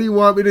like, what do you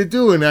want me to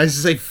do? And I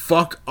just say,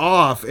 fuck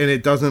off. And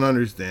it doesn't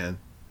understand.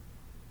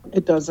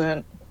 It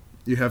doesn't.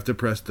 You have to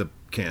press the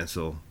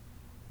cancel.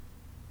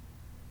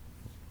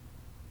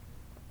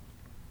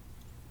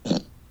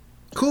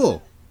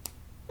 Cool.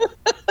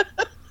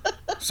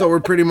 So we're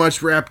pretty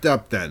much wrapped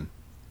up then.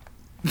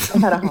 I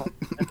had a home.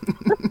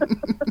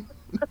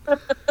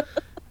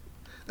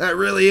 That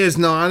really is.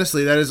 No,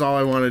 honestly, that is all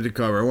I wanted to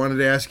cover. I wanted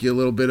to ask you a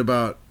little bit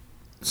about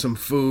some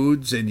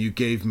foods, and you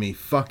gave me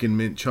fucking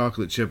mint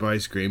chocolate chip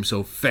ice cream,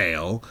 so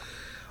fail.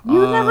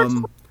 You never told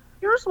me what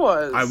yours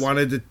was. I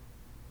wanted to...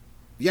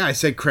 Yeah, I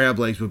said crab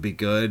legs would be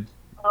good.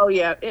 Oh,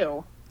 yeah,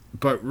 ew.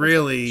 But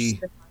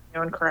really...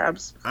 On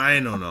crabs. I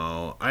don't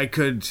know. I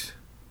don't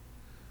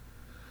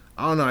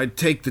know. I'd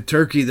take the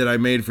turkey that I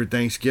made for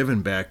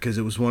Thanksgiving back because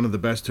it was one of the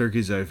best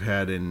turkeys I've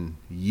had in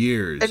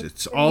years.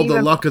 It's all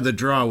the luck of the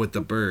draw with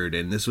the bird,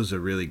 and this was a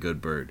really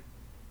good bird.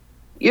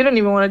 You didn't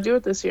even want to do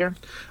it this year.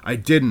 I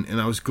didn't, and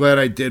I was glad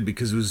I did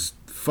because it was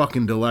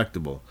fucking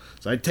delectable.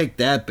 So I'd take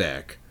that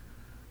back,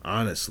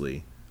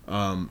 honestly.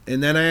 And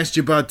then I asked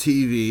you about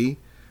TV,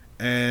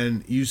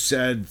 and you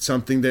said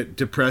something that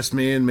depressed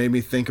me and made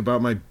me think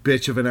about my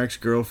bitch of an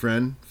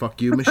ex-girlfriend.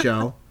 Fuck you,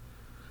 Michelle.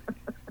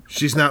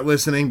 She's not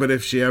listening, but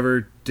if she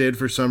ever did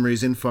for some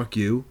reason, fuck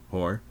you,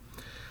 whore.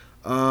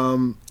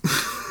 And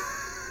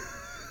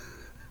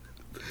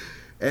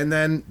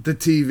then the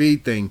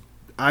TV thing.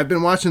 I've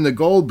been watching the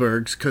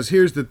Goldbergs because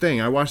here's the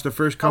thing. I watched the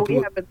first couple.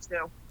 We have it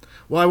too.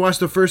 Well, I watched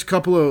the first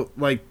couple of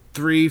like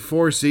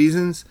 3-4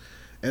 seasons,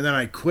 and then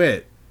I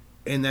quit.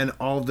 And then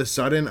all of a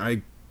sudden,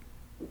 I'm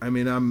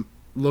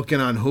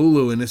looking on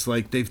Hulu, and it's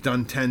like they've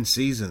done 10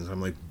 seasons.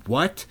 I'm like,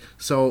 what?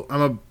 So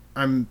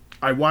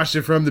I watched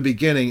it from the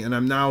beginning, and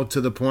I'm now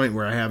to the point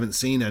where I haven't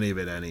seen any of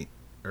it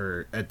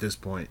at this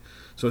point.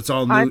 So it's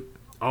all new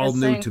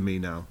to me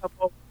now.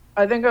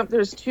 I think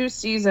there's 2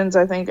 seasons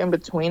in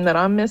between that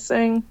I'm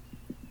missing,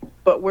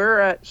 but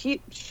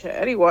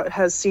Eddie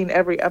has seen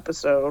every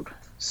episode,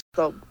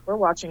 so we're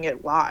watching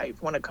it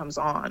live when it comes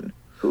on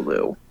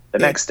Hulu the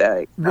next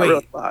day.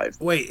 Live.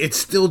 Wait, it's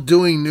still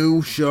doing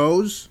new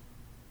shows?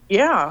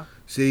 Yeah.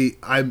 See,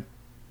 I'm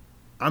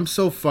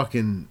so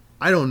fucking.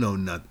 I don't know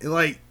nothing.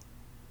 Like.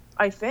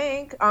 I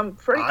think I'm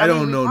pretty. I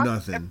don't know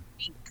nothing.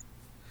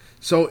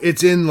 So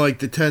it's in like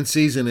the 10th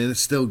season and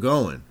it's still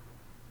going.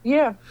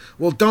 Yeah.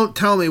 Well, don't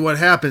tell me what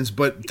happens,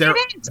 but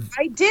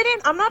I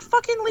didn't. I'm not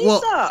fucking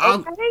Lisa.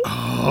 Okay.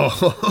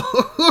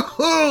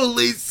 Oh,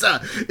 Lisa!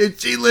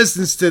 If she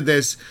listens to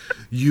this,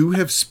 you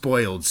have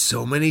spoiled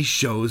so many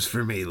shows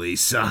for me,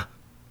 Lisa.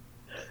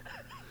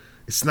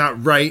 It's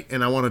not right,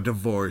 and I want a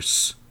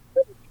divorce.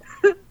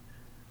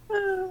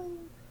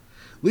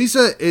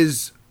 Lisa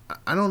is.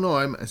 I don't know.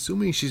 I'm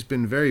assuming she's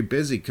been very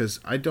busy because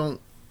I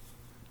don't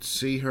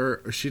see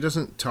her. She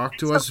doesn't talk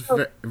to us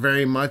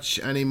very much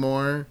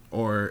anymore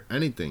or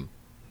anything.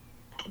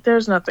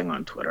 There's nothing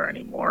on Twitter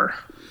anymore.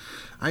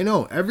 I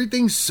know.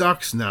 Everything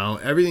sucks now.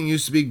 Everything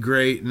used to be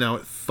great. Now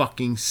it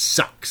fucking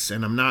sucks.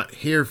 And I'm not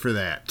here for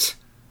that.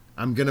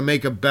 I'm going to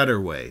make a better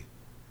way.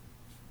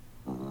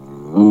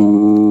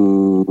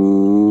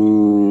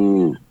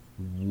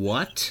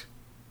 What?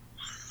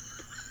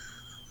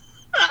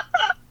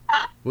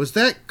 Was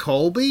that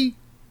Colby?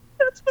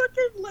 That's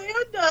fucking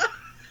Landa.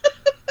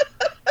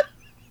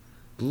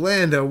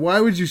 Landa, why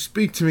would you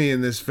speak to me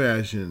in this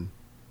fashion?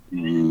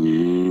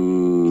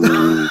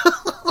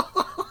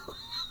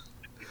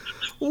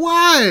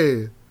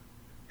 Why?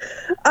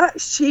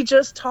 She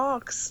just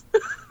talks.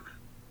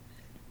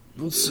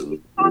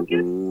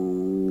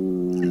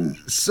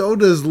 So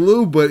does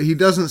Lou, but he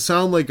doesn't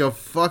sound like a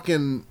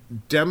fucking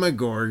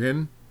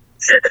Demogorgon.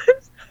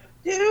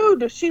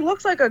 Dude, she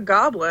looks like a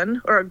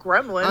goblin or a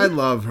gremlin. I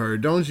love her.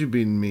 Don't you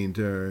be mean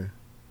to her.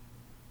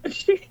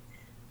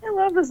 I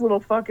love this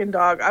little fucking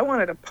dog. I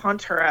wanted to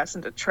punch her ass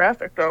into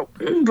traffic though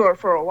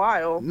for a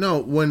while. No,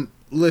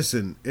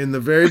 listen, in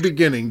the very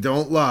beginning,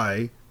 don't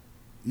lie.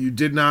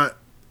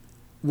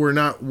 We're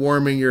not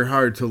warming your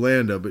heart to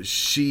Landa, but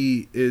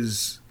she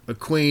is a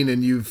queen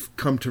and you've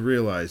come to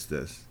realize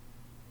this.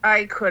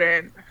 I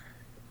couldn't.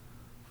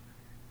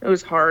 It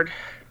was hard.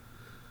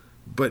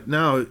 But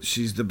now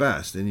she's the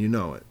best, and you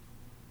know it.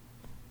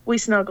 We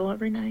snuggle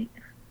every night.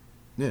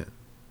 Yeah.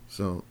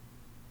 So,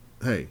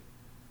 hey.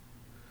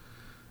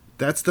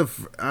 That's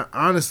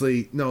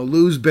honestly, no,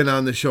 Lou's been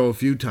on the show a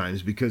few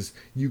times because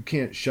you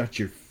can't shut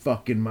your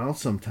fucking mouth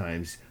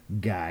sometimes,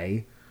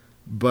 guy.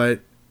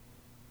 But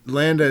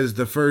Landa is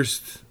the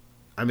first.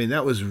 I mean,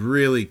 that was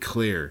really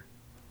clear.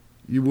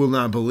 You will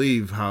not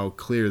believe how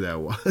clear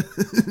that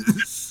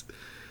was.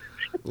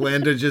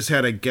 Landa just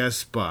had a guest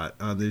spot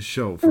on this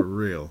show for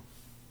real.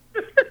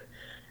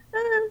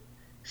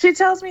 She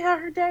tells me how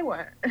her day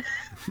went.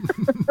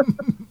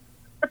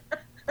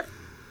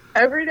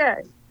 Every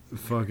day.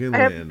 Fucking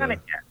I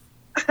Landa.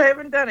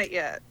 haven't done it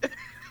yet.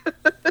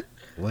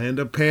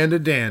 Landa Panda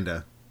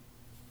Danda.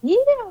 Yeah.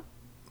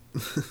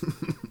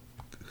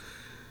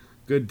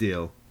 Good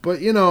deal. But,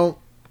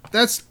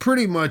 that's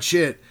pretty much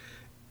it.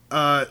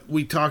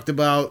 We talked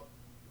about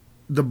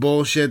the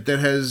bullshit that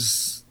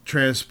has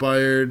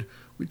transpired.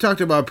 We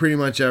talked about pretty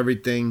much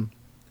everything.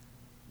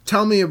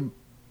 Tell me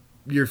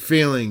your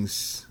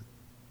feelings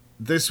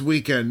this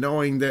weekend,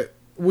 knowing that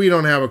we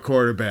don't have a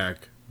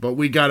quarterback, but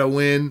we got to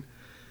win,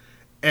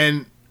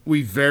 and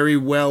we very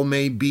well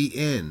may be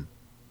in.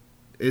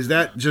 Is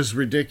that just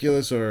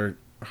ridiculous, or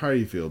how do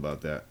you feel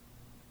about that?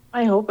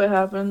 I hope it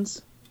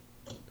happens.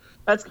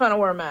 That's kind of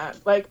where I'm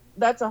at. Like,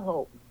 that's a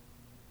hope.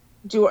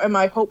 Am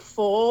I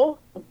hopeful?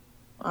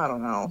 I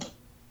don't know.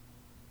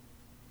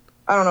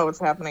 I don't know what's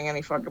happening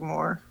any fucking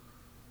more.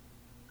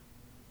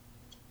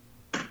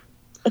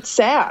 It's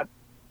sad.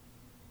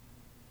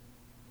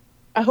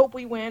 I hope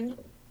we win.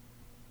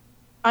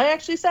 I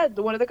actually said,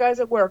 one of the guys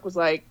at work was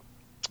like,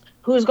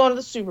 who's going to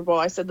the Super Bowl?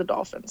 I said the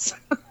Dolphins.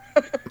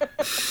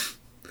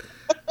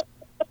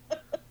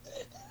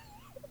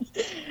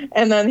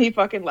 And then he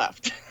fucking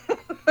left.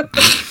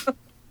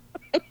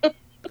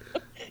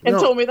 And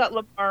told me that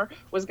Lamar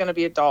was going to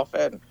be a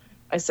Dolphin.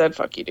 I said,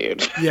 fuck you,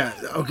 dude. Yeah,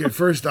 okay,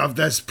 first off,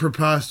 that's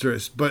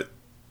preposterous. But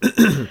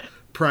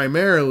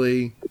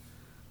primarily,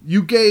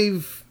 you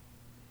gave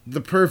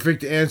the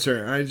perfect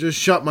answer. I just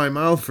shut my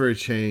mouth for a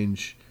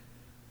change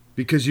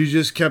because you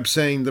just kept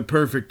saying the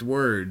perfect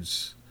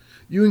words.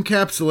 You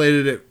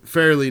encapsulated it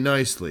fairly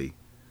nicely.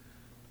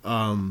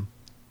 That's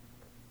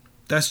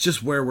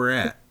just where we're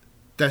at.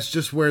 That's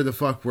just where the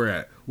fuck we're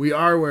at. We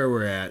are where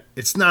we're at.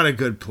 It's not a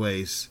good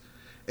place.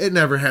 It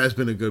never has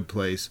been a good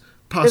place.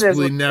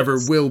 Possibly never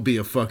will be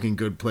a fucking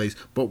good place.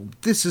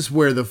 But this is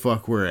where the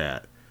fuck we're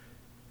at.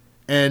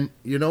 And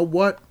you know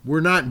what? We're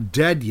not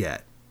dead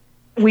yet.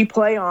 We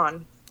play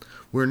on.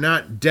 We're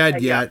not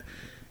dead yet.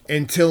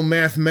 Until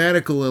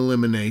mathematical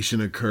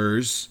elimination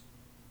occurs,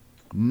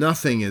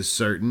 nothing is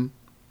certain.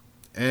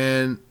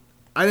 And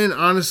I didn't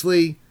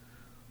honestly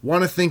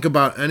want to think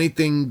about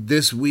anything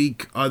this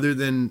week other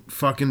than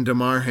fucking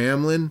Damar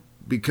Hamlin,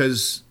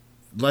 because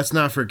let's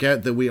not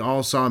forget that we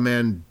all saw a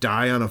man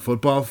die on a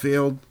football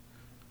field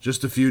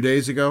just a few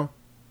days ago.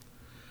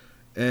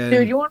 And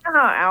dude, you want to know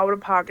how out of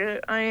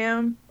pocket I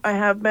am? I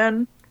have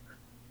been.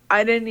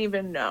 I didn't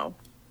even know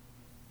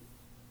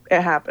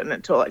it happened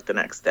until like the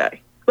next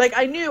day. Like,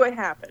 I knew it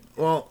happened.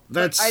 Well,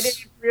 that's... I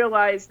didn't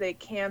realize they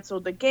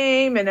canceled the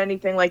game and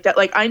anything like that.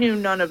 Like, I knew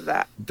none of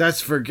that.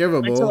 That's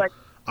forgivable. Until, like,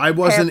 I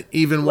wasn't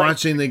even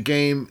watching the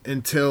game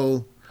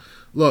until...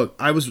 Look,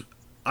 I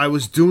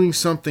was doing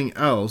something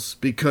else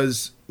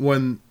because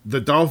when the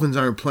Dolphins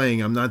aren't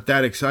playing, I'm not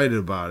that excited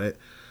about it.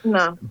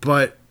 No.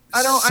 But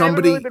I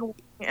haven't really been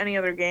watching any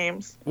other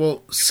games.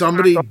 Well,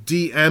 somebody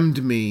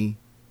DM'd me,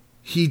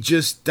 he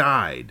just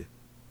died.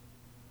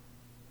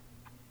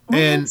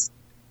 What?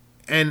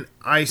 And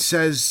I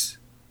says,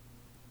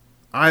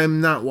 I'm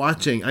not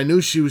watching. I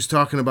knew she was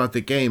talking about the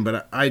game,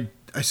 but I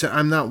said,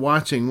 I'm not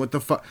watching. What the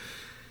fuck?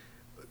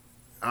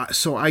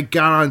 So I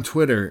got on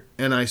Twitter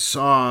and I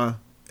saw,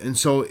 and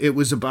so it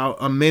was about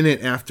a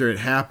minute after it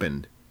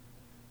happened.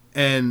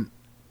 And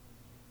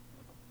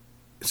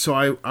so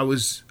I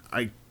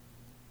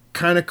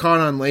kind of caught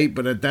on late,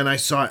 but then I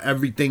saw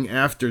everything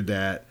after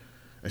that.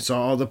 I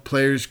saw all the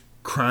players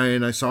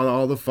crying. I saw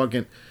all the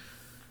fucking...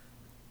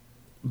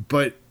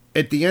 But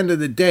at the end of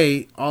the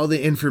day, all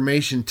the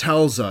information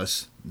tells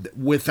us that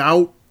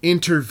without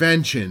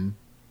intervention,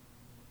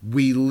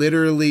 we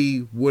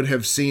literally would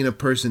have seen a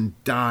person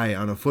die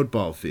on a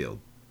football field.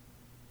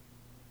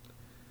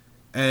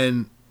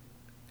 And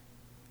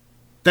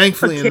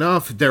thankfully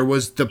enough, there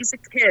was the... He's a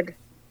kid.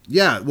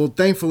 Yeah, well,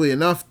 thankfully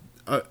enough,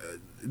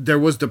 there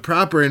was the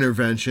proper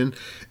intervention,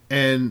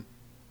 and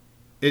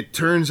it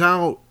turns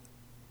out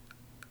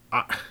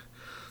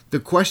the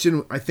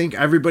question I think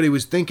everybody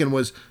was thinking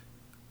was,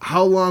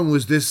 how long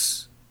was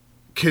this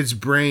kid's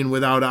brain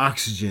without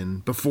oxygen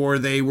before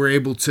they were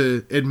able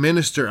to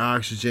administer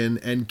oxygen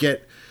and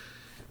get,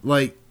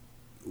 like,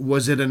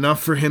 was it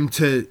enough for him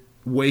to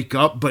wake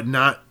up but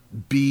not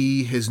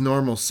be his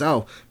normal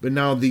self? But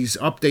now these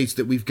updates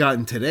that we've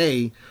gotten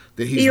today,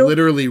 that he's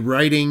literally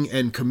writing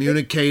and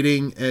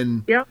communicating,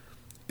 and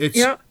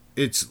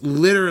it's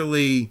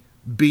literally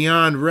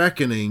beyond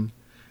reckoning.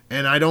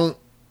 And I don't,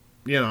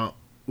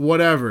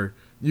 whatever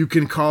you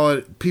can call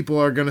it, people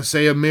are going to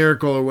say a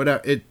miracle or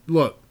whatever.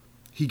 Look,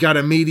 he got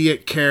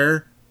immediate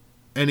care,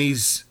 and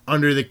he's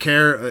under the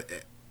care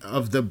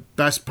of the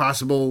best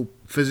possible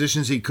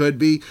physicians he could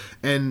be,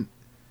 and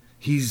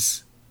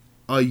he's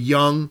a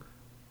young,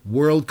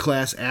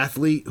 world-class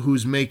athlete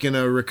who's making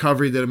a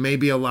recovery that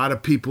maybe a lot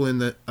of people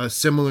in a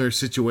similar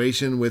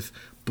situation with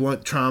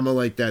blunt trauma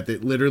like that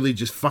literally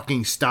just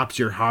fucking stops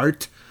your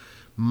heart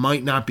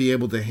might not be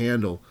able to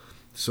handle.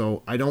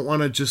 So I don't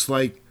want to just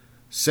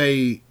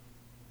say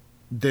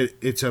that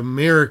it's a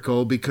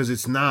miracle, because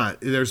it's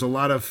not. There's a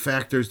lot of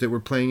factors that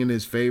were playing in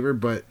his favor,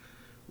 but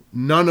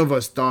none of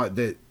us thought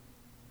that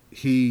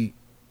let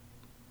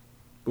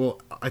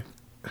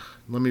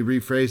me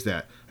rephrase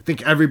that. I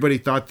think everybody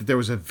thought that there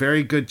was a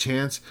very good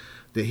chance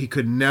that he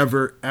could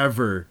never,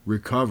 ever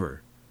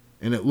recover.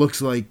 And it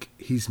looks like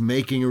he's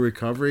making a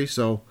recovery.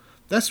 So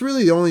that's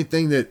really the only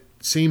thing that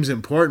seems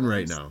important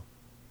right now.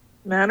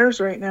 Matters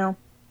right now.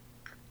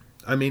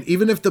 I mean,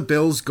 even if the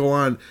Bills go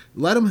on,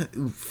 let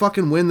him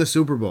fucking win the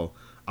Super Bowl.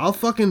 I'll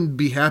fucking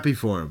be happy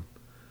for him.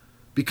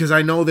 Because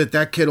I know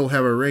that kid will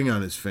have a ring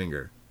on his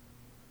finger.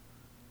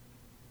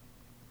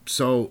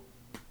 So,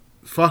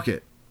 fuck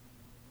it.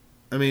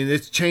 I mean,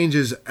 it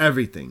changes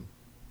everything.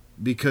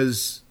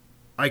 Because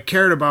I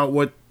cared about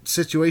what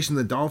situation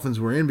the Dolphins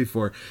were in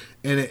before.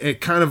 And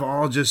it kind of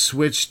all just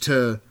switched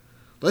to,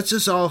 let's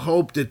just all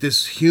hope that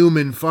this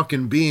human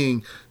fucking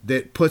being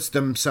that puts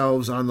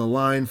themselves on the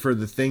line for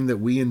the thing that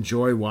we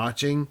enjoy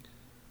watching,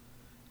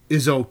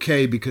 is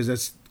okay because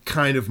that's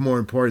kind of more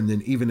important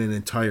than even an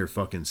entire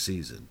fucking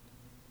season.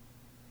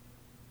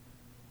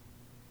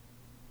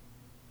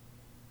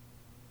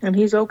 And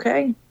he's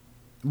okay.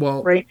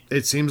 Well, Right.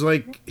 it seems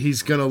like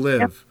he's going to live.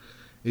 Yep.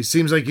 It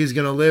seems like he's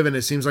going to live, and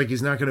it seems like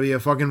he's not going to be a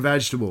fucking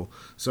vegetable.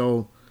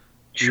 So,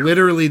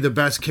 literally the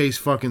best case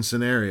fucking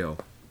scenario.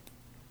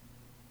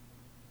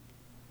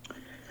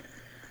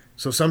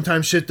 So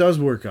sometimes shit does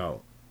work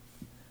out.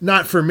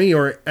 Not for me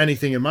or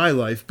anything in my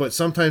life, but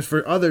sometimes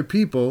for other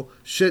people,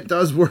 shit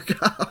does work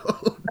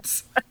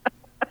out.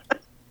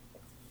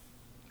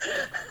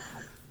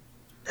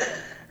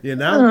 You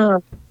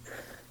know?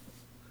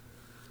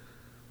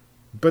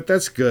 But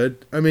that's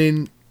good. I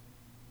mean,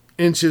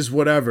 inches,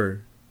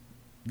 whatever.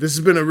 This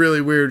has been a really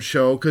weird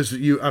show because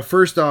you,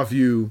 first off,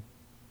 you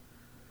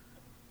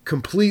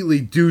completely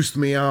deuced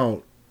me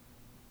out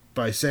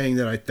by saying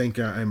that I think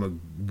I'm a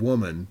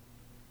woman.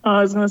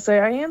 I was going to say,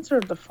 I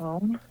answered the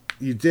phone.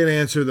 You did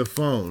answer the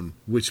phone,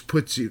 which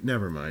puts you...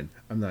 Never mind.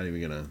 I'm not even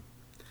going to...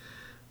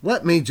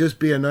 Let me just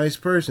be a nice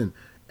person.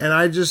 And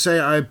I just say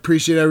I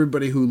appreciate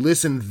everybody who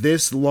listened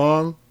this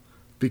long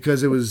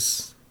because it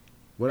was...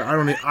 What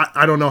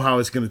I don't know how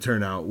it's going to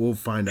turn out. We'll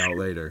find out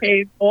later.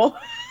 Painful.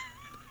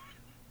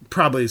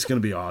 Probably it's going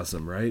to be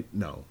awesome, right?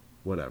 No.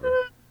 Whatever.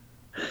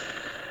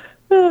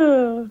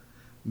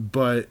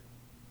 But...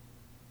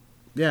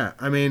 Yeah,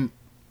 I mean...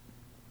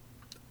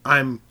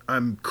 I'm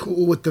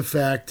cool with the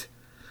fact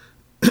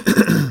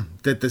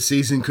that the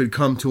season could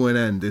come to an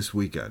end this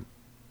weekend.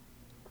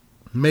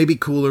 Maybe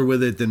cooler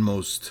with it than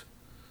most.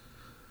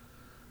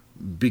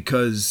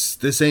 Because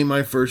this ain't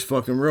my first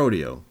fucking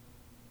rodeo.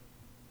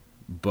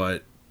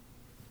 But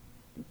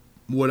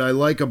would I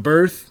like a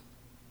birth?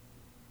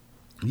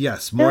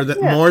 Yes, more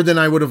than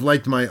I would have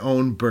liked my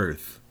own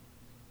birth.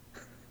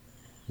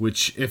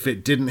 Which, if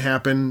it didn't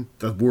happen,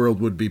 the world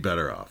would be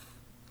better off.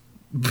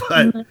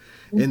 But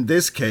in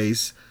this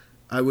case,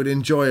 I would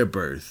enjoy a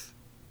birth.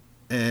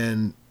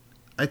 And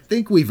I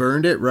think we've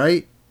earned it,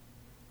 right?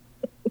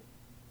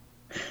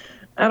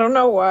 I don't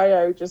know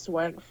why I just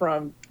went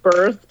from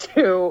birth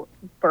to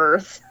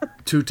birth.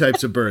 Two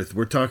types of birth.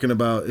 We're talking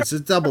about, it's a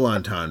double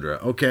entendre.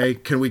 Okay,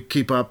 can we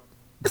keep up?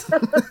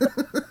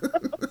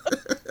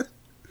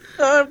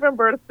 From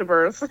birth to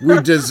birth.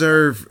 We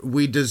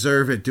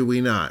deserve it, do we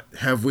not?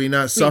 Have we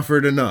not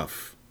suffered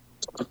enough?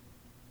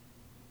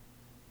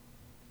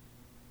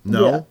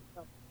 No?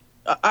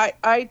 Yeah.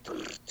 I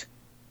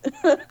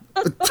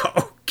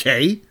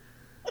Okay.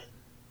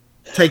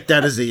 Take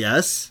that as a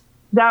yes.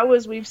 That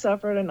was, we've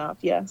suffered enough,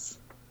 yes.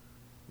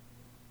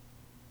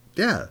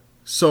 Yeah.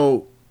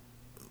 So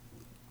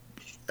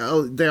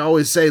they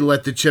always say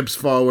let the chips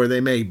fall where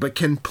they may, but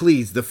can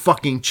please the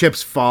fucking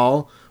chips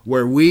fall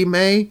where we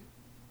may?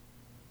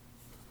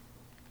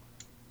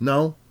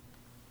 No?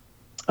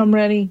 I'm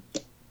ready.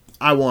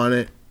 I want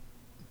it.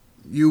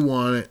 You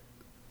want it.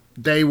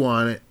 They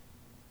want it.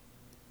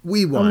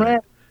 We want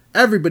it.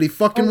 Everybody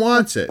fucking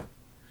wants it.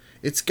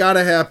 It's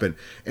gotta happen.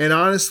 And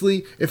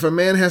honestly, if a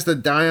man has to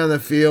die on the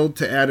field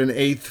to add an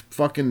 8th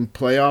fucking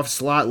playoff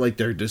slot like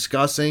they're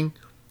discussing,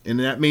 and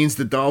that means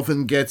the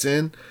Dolphin gets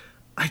in,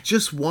 I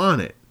just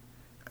want it.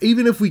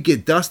 Even if we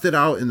get dusted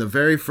out in the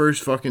very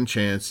first fucking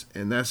chance,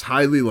 and that's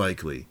highly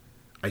likely,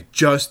 I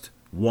just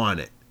want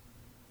it.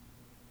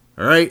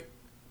 Alright?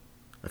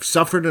 I've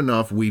suffered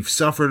enough. We've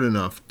suffered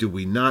enough. Do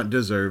we not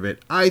deserve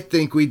it? I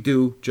think we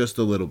do, just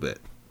a little bit.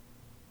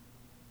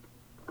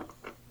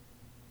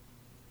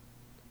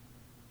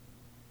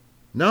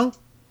 No?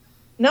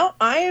 No,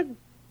 I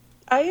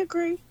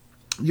agree.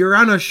 You're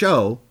on a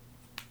show.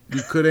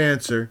 You could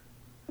answer.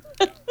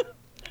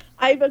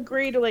 I've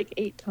agreed like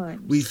 8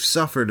 times. We've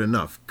suffered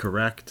enough,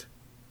 correct?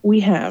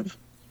 We have.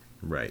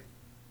 Right.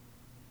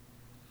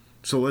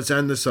 So let's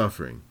end the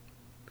suffering.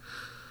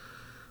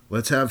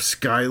 Let's have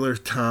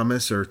Skylar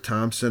Thomas or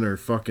Thompson or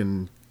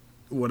fucking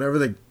whatever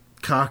the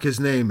cock his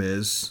name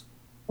is.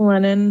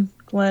 Glenn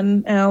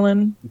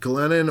Allen.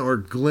 Glennon or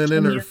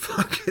Glennon or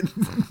fucking...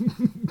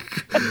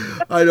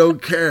 I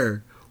don't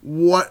care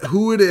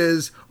who it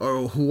is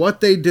or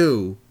what they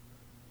do.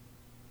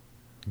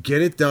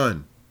 Get it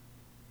done.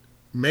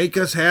 Make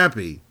us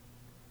happy.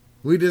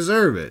 We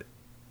deserve it.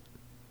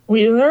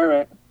 We deserve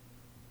it.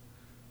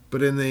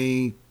 But in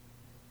the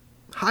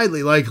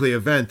highly likely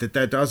event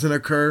that doesn't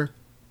occur,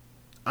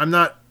 I'm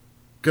not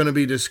going to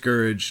be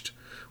discouraged.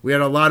 We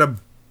had a lot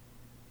of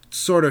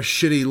sort of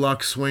shitty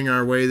luck swing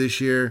our way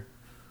this year.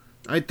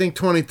 I think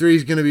 23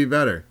 is going to be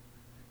better.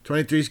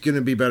 23 is going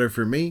to be better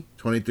for me.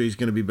 23 is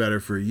going to be better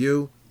for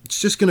you. It's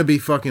just going to be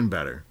fucking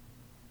better.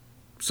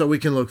 So we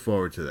can look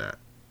forward to that.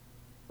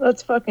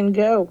 Let's fucking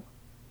go.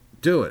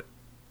 Do it.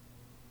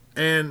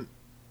 And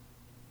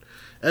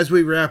as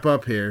we wrap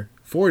up here,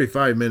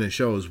 45-minute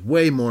show is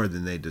way more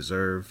than they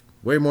deserve.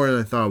 Way more than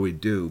I thought we'd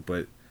do.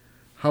 But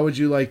how would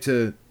you like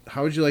to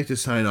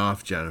sign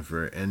off,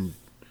 Jennifer, and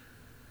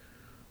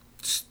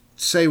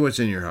say what's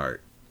in your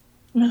heart?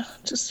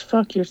 Just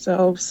fuck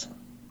yourselves.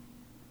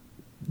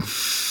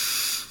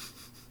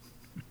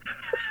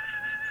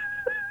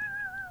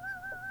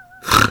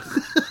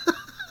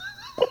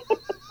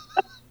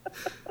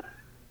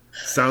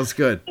 Sounds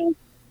good.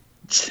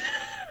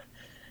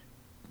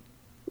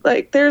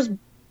 Like there's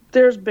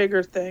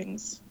bigger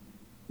things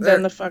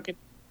than the fucking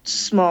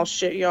small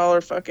shit y'all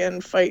are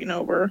fucking fighting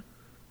over.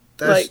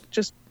 Like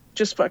just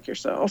fuck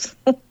yourselves.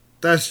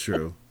 That's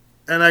true.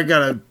 And I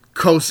gotta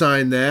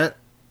co-sign that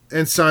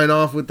and sign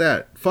off with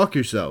that. Fuck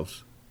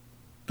yourselves.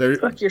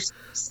 Fuck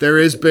yourselves. There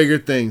is bigger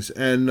things,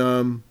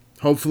 and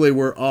hopefully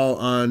we're all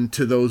on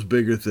to those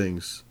bigger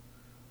things.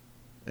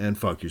 And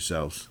fuck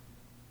yourselves.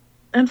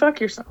 And fuck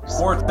yourselves.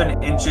 Fourth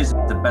and Inches,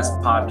 the best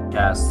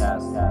podcast.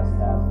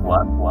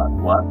 What?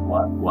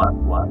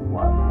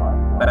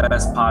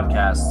 Best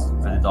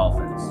podcast for the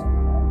Dolphins.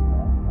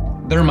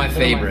 They're my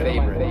favorite.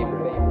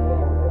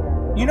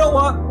 You know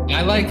what?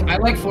 I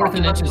like Fourth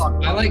and Inches.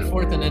 I like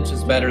Fourth and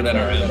Inches better than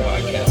our own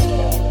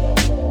podcast.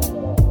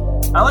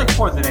 I like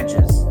Fourth and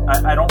Inches.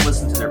 I don't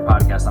listen to their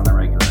podcast on the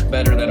regular.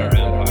 Better than our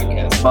own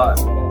podcast. But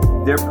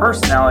their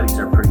personalities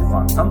are pretty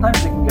fun.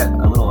 Sometimes they can get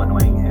a little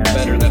annoying. And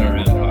better than our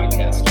own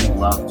podcast. We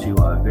love to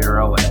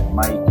Vero and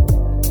Mike.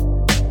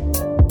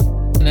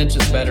 An inch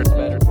is better.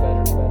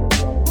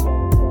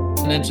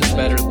 An inch is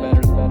better.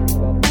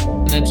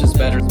 An inch is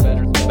better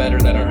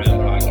than our own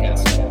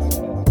podcast.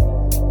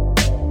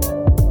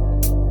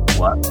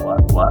 What?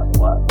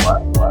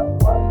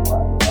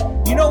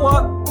 You know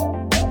what?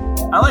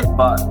 I like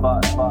but.